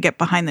Mikey's going to get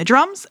behind the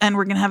drums, and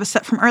we're going to have a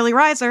set from Early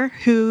Riser,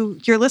 who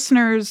your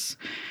listeners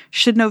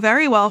should know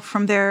very well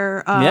from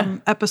their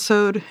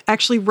episode,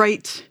 actually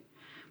right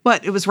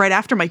It was right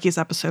after Mikey's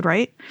episode,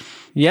 right?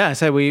 Yeah,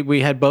 so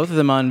we had both of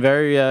them on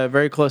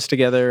very close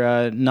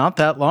together not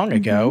that long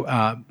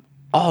ago.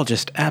 All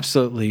just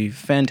absolutely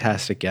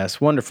fantastic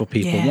guests, wonderful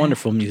people, Yeah.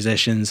 wonderful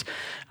musicians,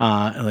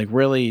 like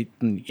really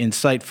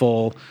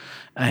insightful.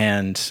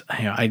 And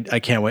I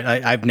can't wait.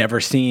 I've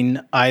never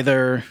seen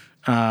either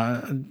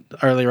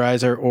Early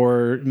Riser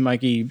or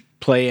Mikey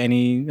play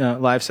any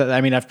live set.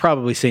 I mean, I've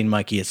probably seen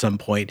Mikey at some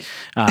point,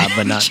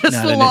 but not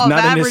Just the law of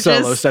not in his solo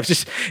averages. stuff.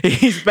 Just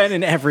he's been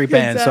in every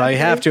band, so I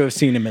have Exactly. to have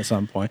seen him at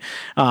some point.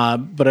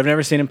 But I've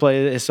never seen him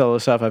play his solo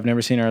stuff. I've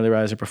never seen Early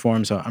Riser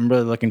perform, so I'm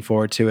really looking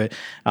forward to it.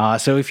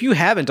 So if you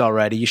haven't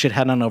already, you should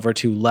head on over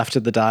to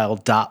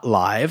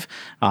leftofthedial.live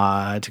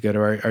to go to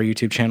our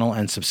YouTube channel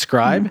and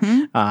subscribe,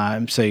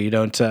 so you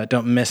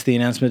don't miss the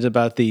announcement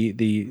about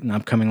the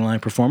upcoming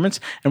live performance.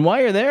 And while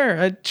you're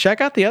there,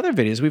 check out the other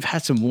videos. We've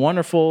had some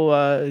wonderful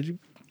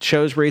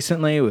shows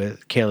recently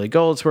with Kaylee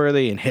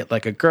Goldsworthy and Hit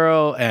Like a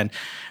Girl and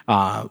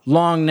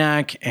Long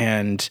Neck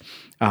and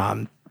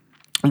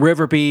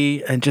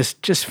Riverbee, and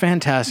just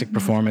fantastic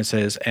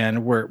performances.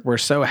 And we're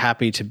so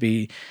happy to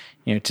be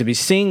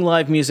seeing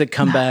live music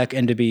come back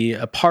and to be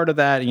a part of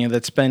that.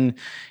 That's been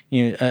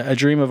a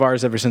dream of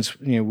ours ever since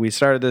we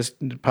started this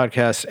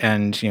podcast,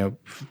 and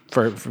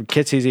for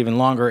Kitsies even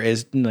longer,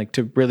 is like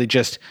to really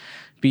just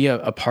be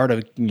a part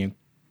of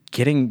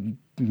getting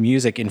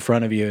music in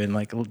front of you and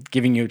like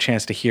giving you a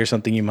chance to hear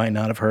something you might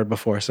not have heard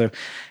before. So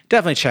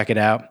definitely check it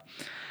out.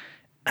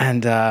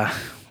 And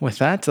with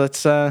that,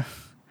 let's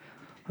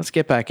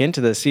get back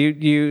into this.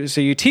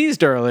 You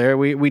teased earlier.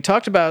 We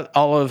talked about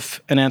all of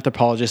An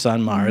Anthropologist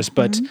on Mars,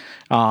 but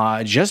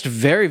just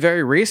very,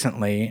 very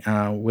recently,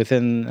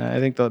 within I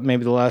think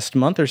maybe the last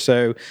month or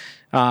so,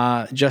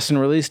 Justin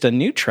released a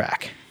new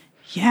track.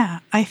 Yeah,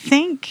 I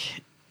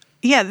think,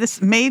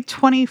 this May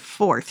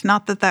 24th,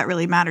 not that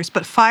really matters,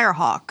 but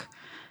Firehawk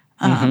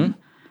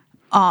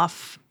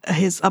off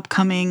his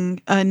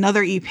upcoming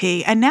another EP.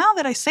 And now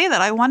that I say that,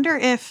 I wonder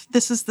if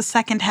this is the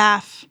second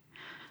half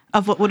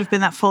of what would have been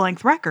that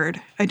full-length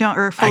record. Or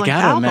full-length I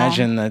gotta album.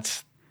 imagine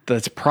that's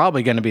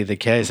probably going to be the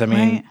case. I mean,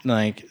 Right.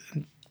 like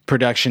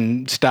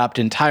production stopped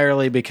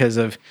entirely because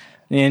of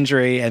the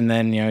injury, and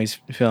then he's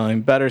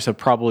feeling better, so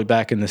probably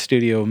back in the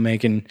studio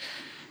making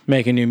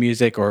new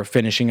music or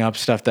finishing up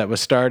stuff that was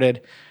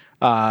started.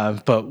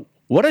 But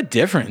what a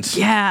difference!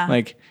 Yeah.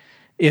 Like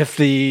if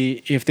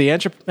the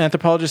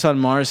Anthropologist on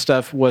Mars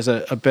stuff was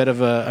a bit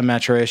of a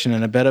maturation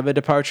and a bit of a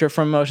departure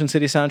from Motion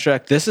City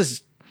Soundtrack, this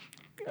is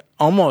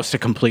almost a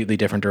completely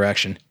different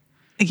direction.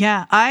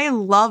 Yeah, I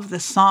love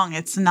this song.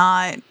 It's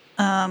not,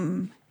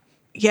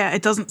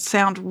 it doesn't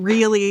sound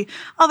really,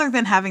 other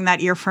than having that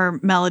ear for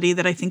melody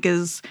that I think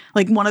is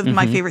like one of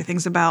my favorite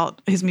things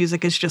about his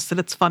music is just that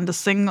it's fun to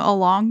sing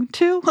along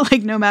to,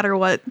 like no matter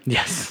what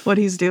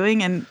he's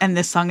doing. And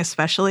this song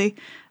especially.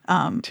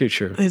 Too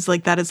true. Is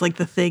like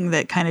the thing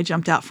that kind of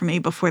jumped out for me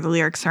before the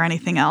lyrics or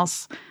anything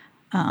else.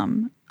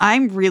 I'm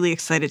really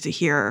excited to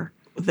hear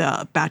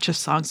the batch of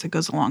songs that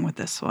goes along with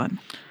this one.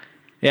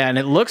 Yeah, and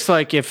it looks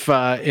like if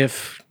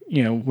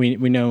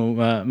we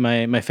know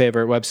my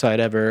favorite website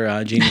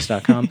ever,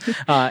 genius.com,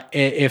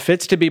 if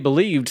it's to be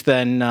believed,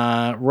 then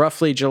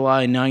roughly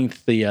July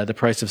 9th, the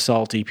Price of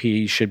Salt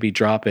EP should be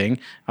dropping.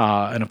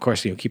 And of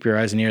course, keep your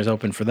eyes and ears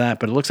open for that.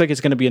 But it looks like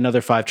it's going to be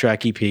another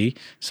 5-track EP.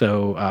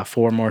 So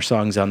 4 more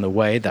songs on the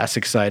way. That's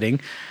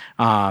exciting.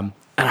 And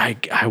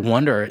I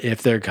wonder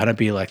if they're going to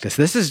be like this.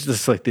 This is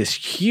just like this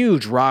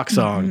huge rock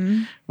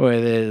song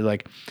where they're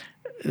like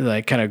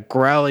kind of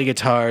growly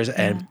guitars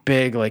and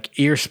big like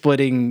ear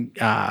splitting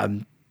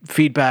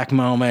feedback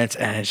moments,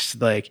 and it's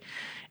just like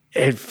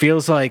it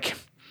feels like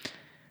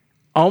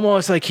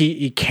almost like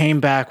he came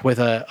back with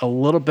a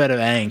little bit of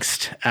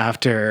angst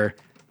after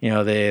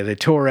the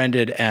tour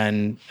ended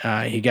and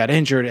he got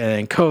injured, and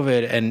then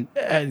COVID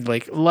and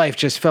like life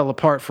just fell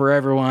apart for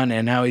everyone,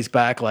 and now he's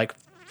back like,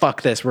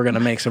 fuck this, we're gonna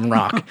make some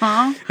rock.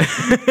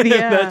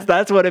 Yeah.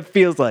 that's what it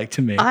feels like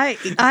to me.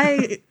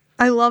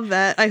 I love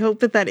that. I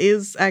hope that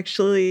is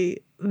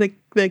actually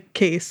the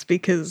case,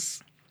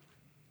 because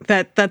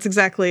that's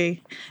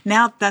exactly,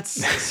 now that's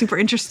super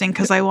interesting,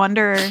 because I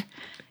wonder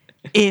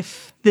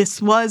if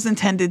this was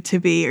intended to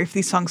be, or if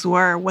these songs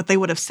were, what they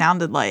would have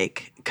sounded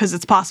like. Because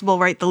it's possible,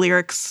 right? The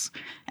lyrics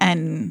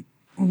and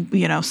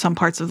some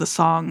parts of the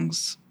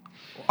songs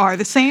are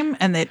the same,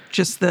 and that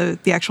just the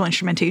actual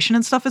instrumentation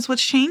and stuff is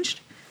what's changed.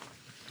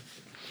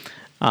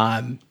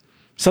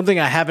 Something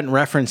I haven't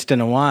referenced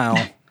in a while,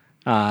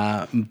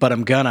 but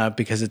I'm gonna,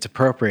 because it's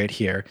appropriate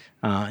here.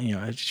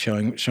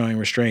 Showing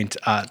restraint.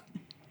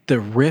 The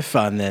riff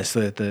on this,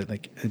 the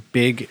like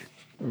big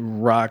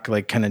rock,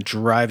 like kind of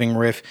driving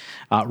riff,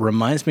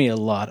 reminds me a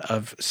lot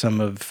of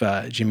some of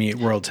Jimmy Eat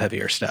World's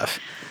heavier stuff.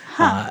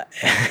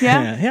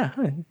 Yeah.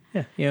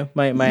 Yeah.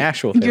 My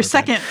actual favorite Your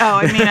second,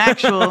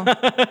 actual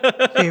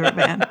favorite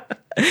band.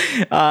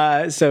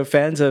 So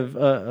fans of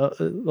a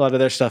lot of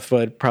their stuff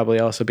would probably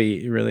also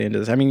be really into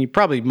this. I mean, you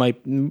probably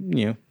might,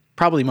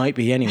 Probably might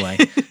be anyway.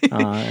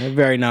 A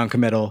very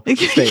non-committal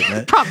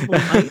statement. Probably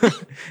might.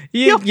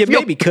 You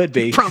maybe could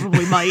be.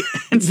 Probably might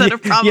instead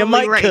of probably You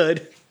might right.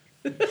 could.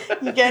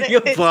 You get it?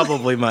 You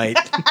probably might.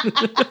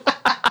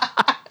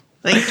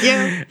 Thank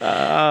you.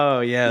 Oh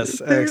yes,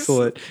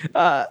 excellent.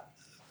 But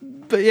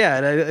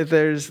yeah,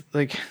 there's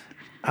like,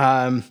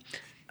 I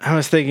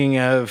was thinking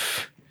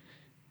of,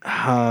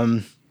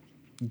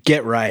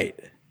 Get Right.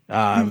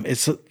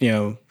 It's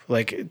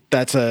like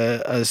that's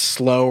a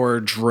slower,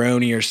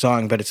 dronier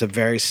song, but it's a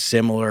very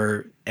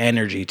similar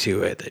energy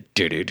to it.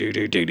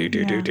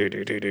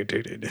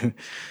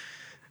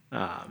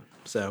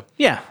 So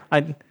yeah,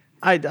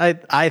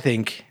 I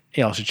think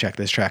y'all should check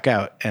this track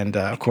out, and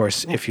of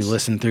course, if you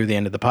listen through the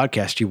end of the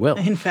podcast, you will.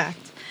 In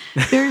fact,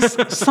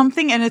 there's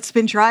something, and it's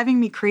been driving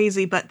me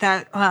crazy, but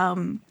that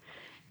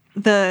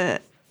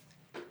the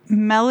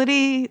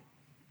melody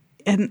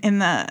in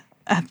the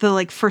at the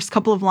like first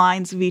couple of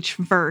lines of each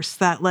verse,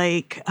 that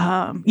like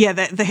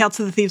the Hail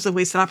to the Thieves of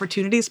Wasted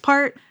Opportunities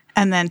part,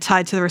 and then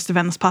tied to the rest of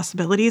Endless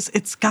Possibilities,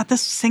 it's got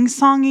this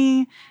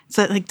sing-songy, it's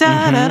like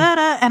da da da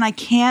da, and I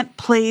can't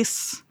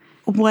place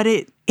what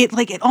it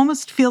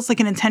almost feels like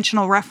an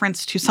intentional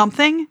reference to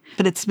something,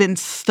 but it's been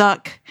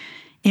stuck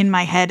in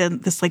my head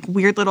and this like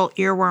weird little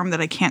earworm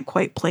that I can't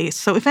quite place.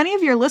 So if any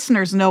of your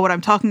listeners know what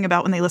I'm talking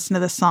about when they listen to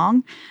this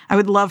song, I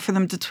would love for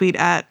them to tweet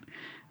at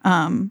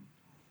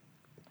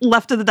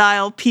Left of the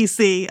Dial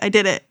PC. I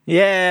did it.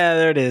 Yeah,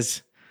 there it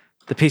is.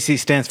 The PC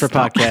stands for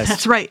podcast.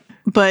 That's right.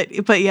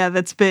 But yeah,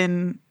 that's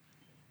been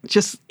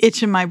just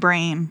itching my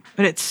brain.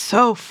 But it's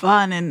so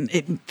fun,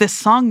 and this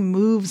song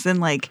moves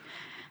in like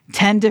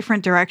 10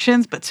 different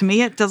directions, but to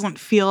me it doesn't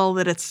feel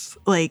that it's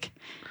like,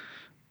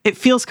 it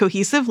feels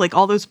cohesive, like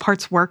all those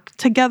parts work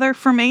together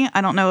for me.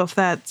 I don't know if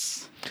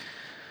that's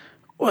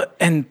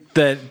and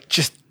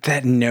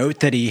that note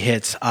that he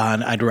hits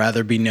on "I'd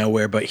rather be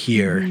nowhere but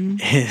here"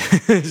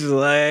 is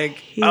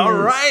like, all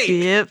right.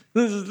 Yep.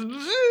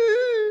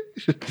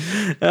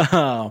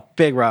 Oh,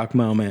 big rock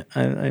moment.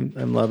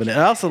 I'm loving it.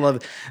 I also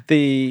love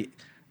the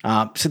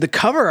so the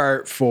cover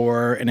art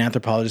for An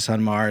Anthropologist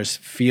on Mars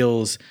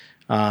feels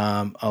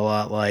a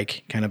lot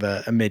like kind of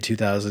a mid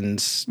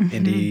 2000s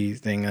indie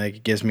thing. Like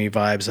it gives me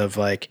vibes of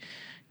like,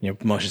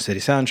 Motion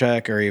City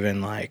Soundtrack, or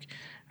even like,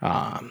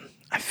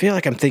 I feel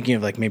like I'm thinking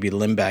of like maybe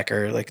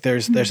Limbecker. Like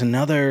there's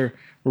another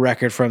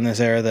record from this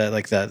era that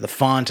like the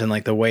font and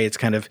like the way it's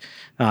kind of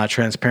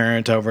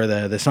transparent over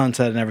the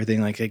sunset and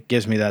everything. Like it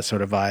gives me that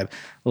sort of vibe, a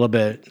little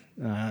bit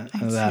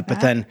of that.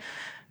 But then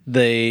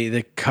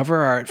the cover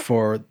art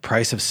for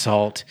Price of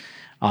Salt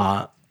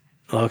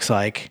looks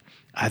like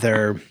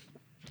either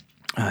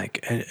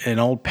like an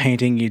old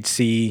painting you'd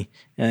see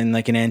in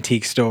like an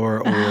antique store,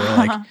 or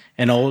like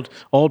an old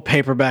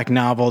paperback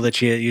novel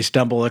that you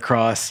stumble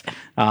across.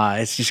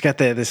 It's just got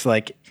this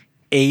like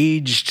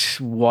aged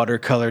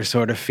watercolor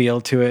sort of feel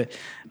to it,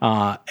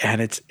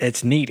 and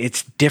it's neat.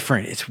 It's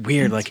different. It's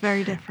weird. It's like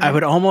very different. I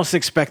would almost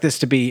expect this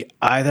to be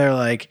either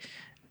like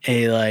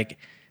a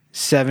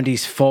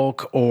 70s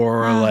folk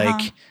or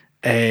like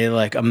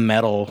a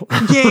metal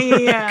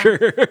Yeah.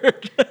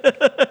 record.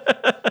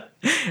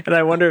 And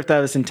I wonder if that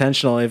was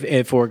intentional,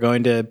 if we're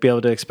going to be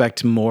able to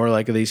expect more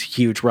like these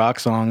huge rock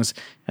songs,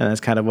 and that's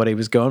kind of what he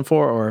was going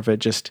for, or if it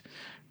just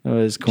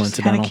was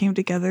coincidental. Kind of came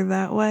together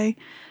that way.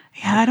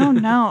 Yeah, I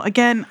don't know.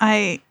 Again,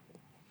 I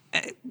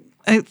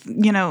like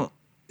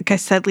I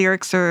said,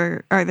 lyrics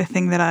are the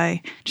thing that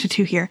I should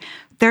to here.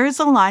 There's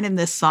a line in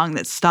this song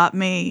that stopped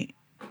me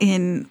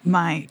in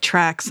my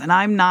tracks, and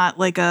I'm not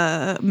like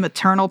a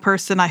maternal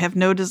person. I have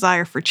no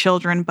desire for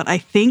children, but I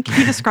think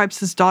he describes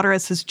his daughter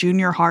as his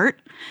junior heart.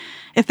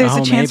 If there's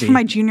a chance for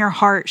my junior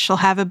heart, she'll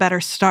have a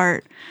better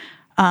start.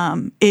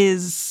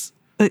 It's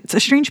a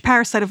strange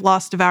parasite of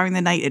loss devouring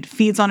the night. It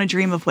feeds on a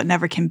dream of what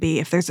never can be.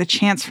 If there's a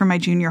chance for my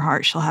junior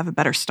heart, she'll have a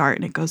better start.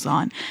 And it goes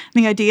on.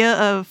 And the idea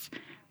of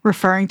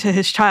referring to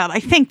his child, I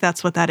think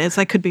that's what that is.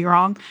 I could be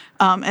wrong.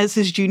 As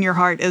his junior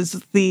heart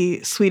is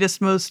the sweetest,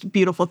 most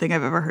beautiful thing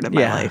I've ever heard in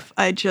my life.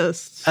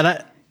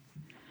 And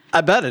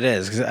I bet it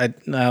is, because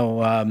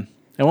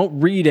I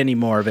won't read any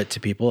more of it to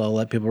people. I'll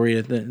let people read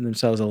it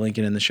themselves. I'll link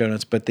it in the show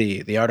notes. But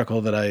the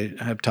article that I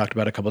have talked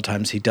about a couple of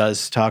times, he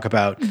does talk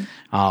about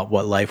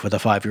what life with a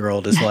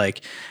 5-year-old is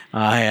like,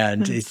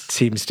 and it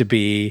seems to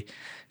be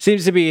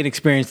an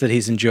experience that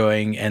he's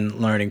enjoying and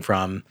learning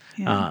from.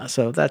 Yeah.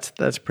 So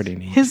that's pretty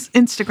neat. His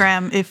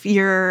Instagram, if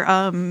you're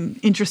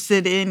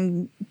interested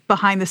in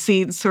behind the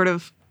scenes sort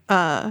of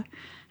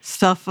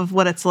stuff of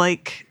what it's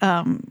like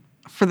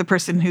for the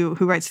person who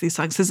writes these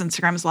songs, his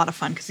Instagram is a lot of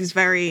fun because he's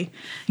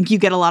you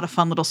get a lot of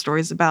fun little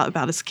stories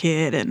about his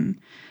kid and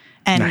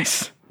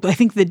nice. I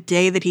think the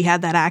day that he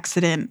had that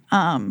accident,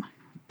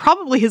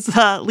 probably his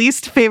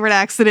least favorite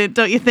accident,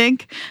 don't you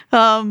think?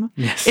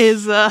 Yes.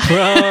 Is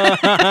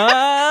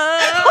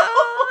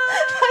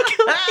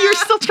you're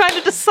still trying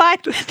to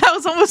decide. That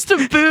was almost a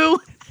boo.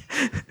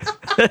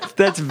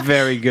 That's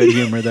very good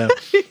humor, though.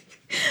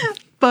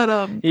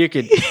 But you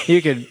could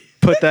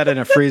put that in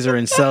a freezer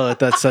and sell it.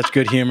 That's such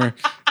good humor.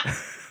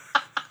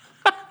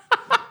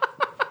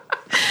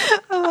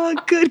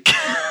 Good.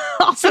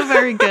 also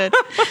very good.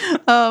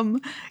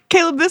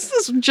 Caleb, this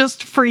is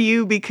just for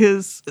you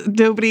because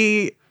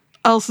nobody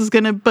else is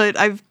gonna. But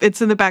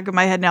it's in the back of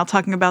my head now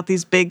talking about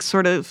these big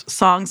sort of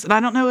songs, and I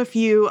don't know if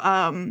you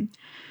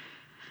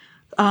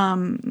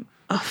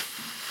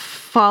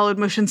followed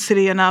Motion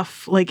City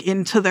enough, like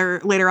into their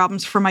later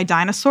albums for My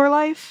Dinosaur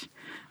Life.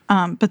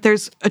 But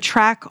there's a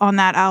track on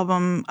that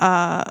album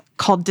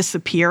called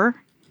Disappear.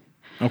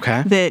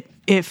 Okay. That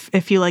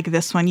if you like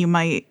this one, you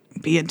might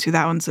be into.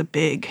 That one's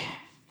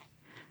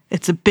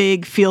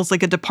feels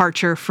like a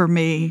departure for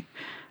me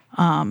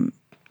of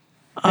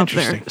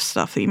their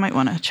stuff that you might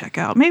want to check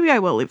out. Maybe I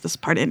will leave this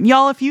part in.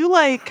 Y'all, if you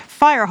like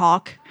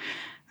Firehawk,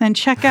 then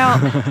check out,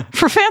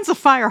 for fans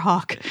of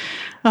Firehawk,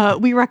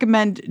 we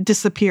recommend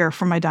Disappear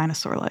from My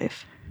Dinosaur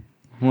Life.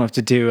 We'll have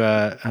to do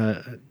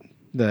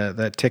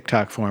that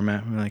TikTok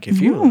format. We're like, if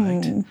you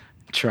liked,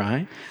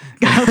 try.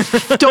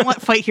 Don't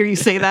let Fight hear you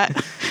say that.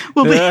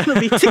 There'll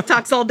be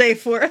TikToks all day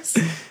for us.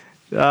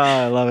 Oh,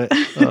 I love it.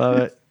 I love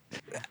it.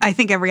 I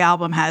think every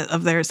album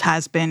of theirs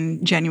has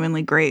been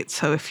genuinely great.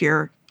 So if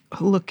you're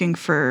looking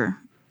for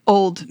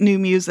old, new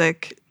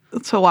music,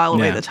 it's a while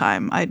away the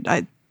time.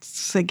 I'd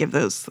say give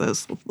those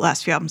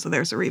last few albums of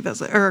theirs a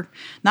revisit. Or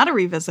not a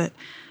revisit,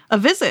 a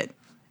visit.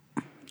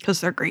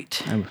 Because they're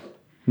great.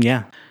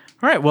 Yeah.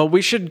 All right. Well,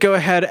 we should go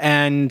ahead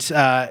and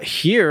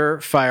hear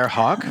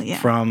Firehawk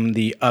from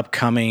the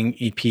upcoming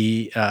EP,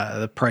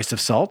 The Price of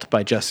Salt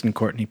by Justin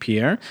Courtney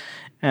Pierre.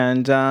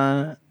 And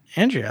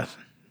Andrea,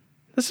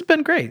 this has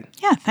been great.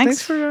 Yeah,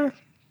 thanks for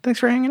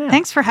hanging out.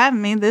 Thanks for having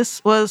me.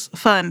 This was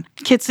fun.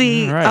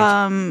 Kitsy,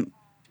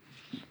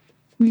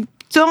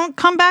 don't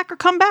come back or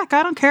come back.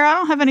 I don't care. I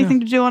don't have anything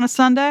to do on a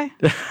Sunday.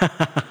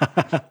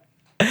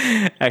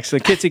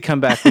 Excellent. Kitsy, come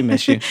back. We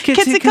miss you.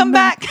 Kitsy, come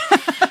back.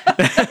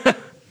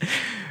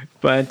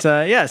 But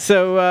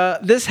so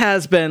this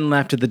has been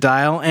Left of the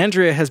Dial.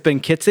 Andrea has been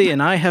Kitsy,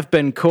 and I have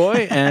been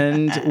Coy,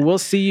 and we'll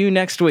see you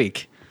next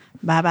week.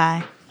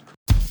 Bye-bye.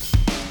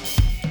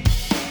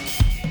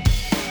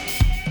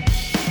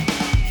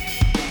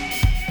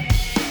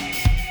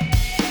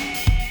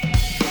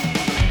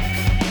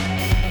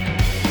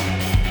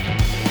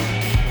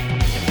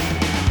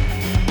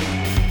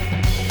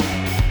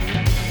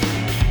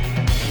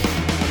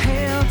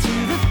 Hail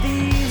to the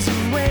thieves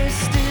who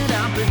wasted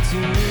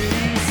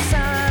opportunities.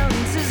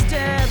 Silence is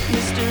death,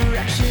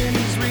 misdirection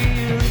is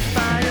real. If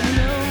I had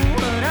known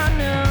what I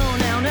know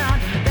now, not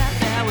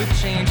that would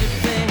change a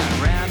thing. I'd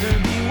rather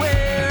be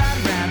where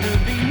I'd rather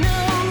be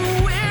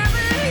nowhere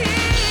but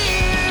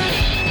here.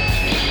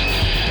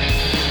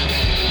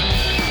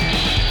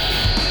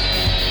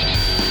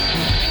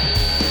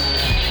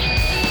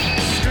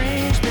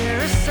 Strange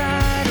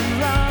parasite, a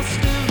lost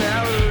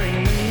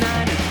devouring the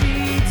night. It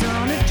feeds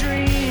on a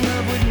dream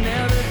of what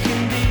never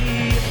can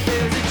be. If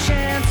there's a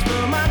chance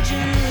for my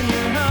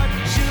junior heart,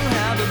 she'll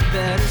have a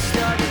better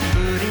start at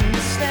footing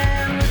to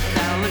stand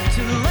without look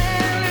to the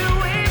land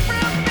away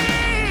from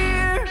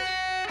fear.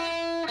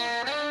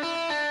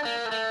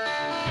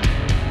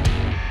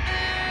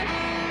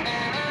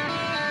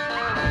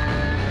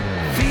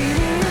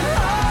 Feeling the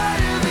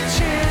heart of a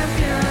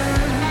champion,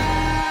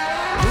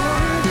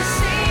 born to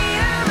see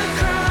ever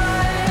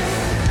cry.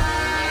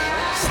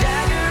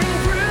 Staggering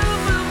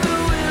proof of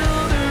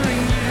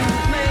bewildering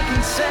youth,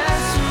 making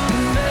sense for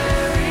the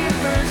very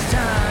first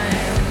time.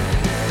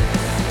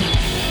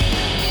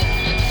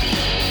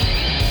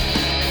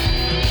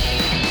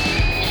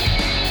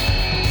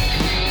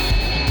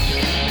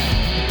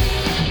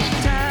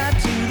 Tied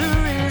to the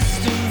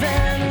wrist of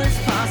endless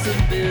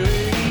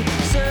possibility,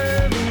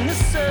 serving the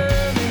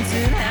servants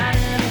it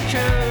hadn't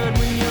occurred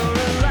when you're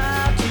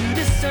allowed to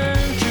discern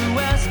true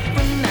west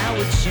from now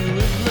what you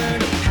have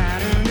learned. A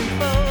pattern that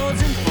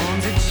folds and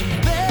forms that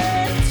you've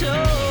been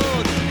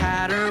told. A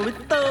pattern with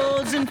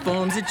folds and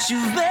forms that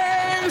you've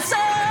been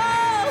told.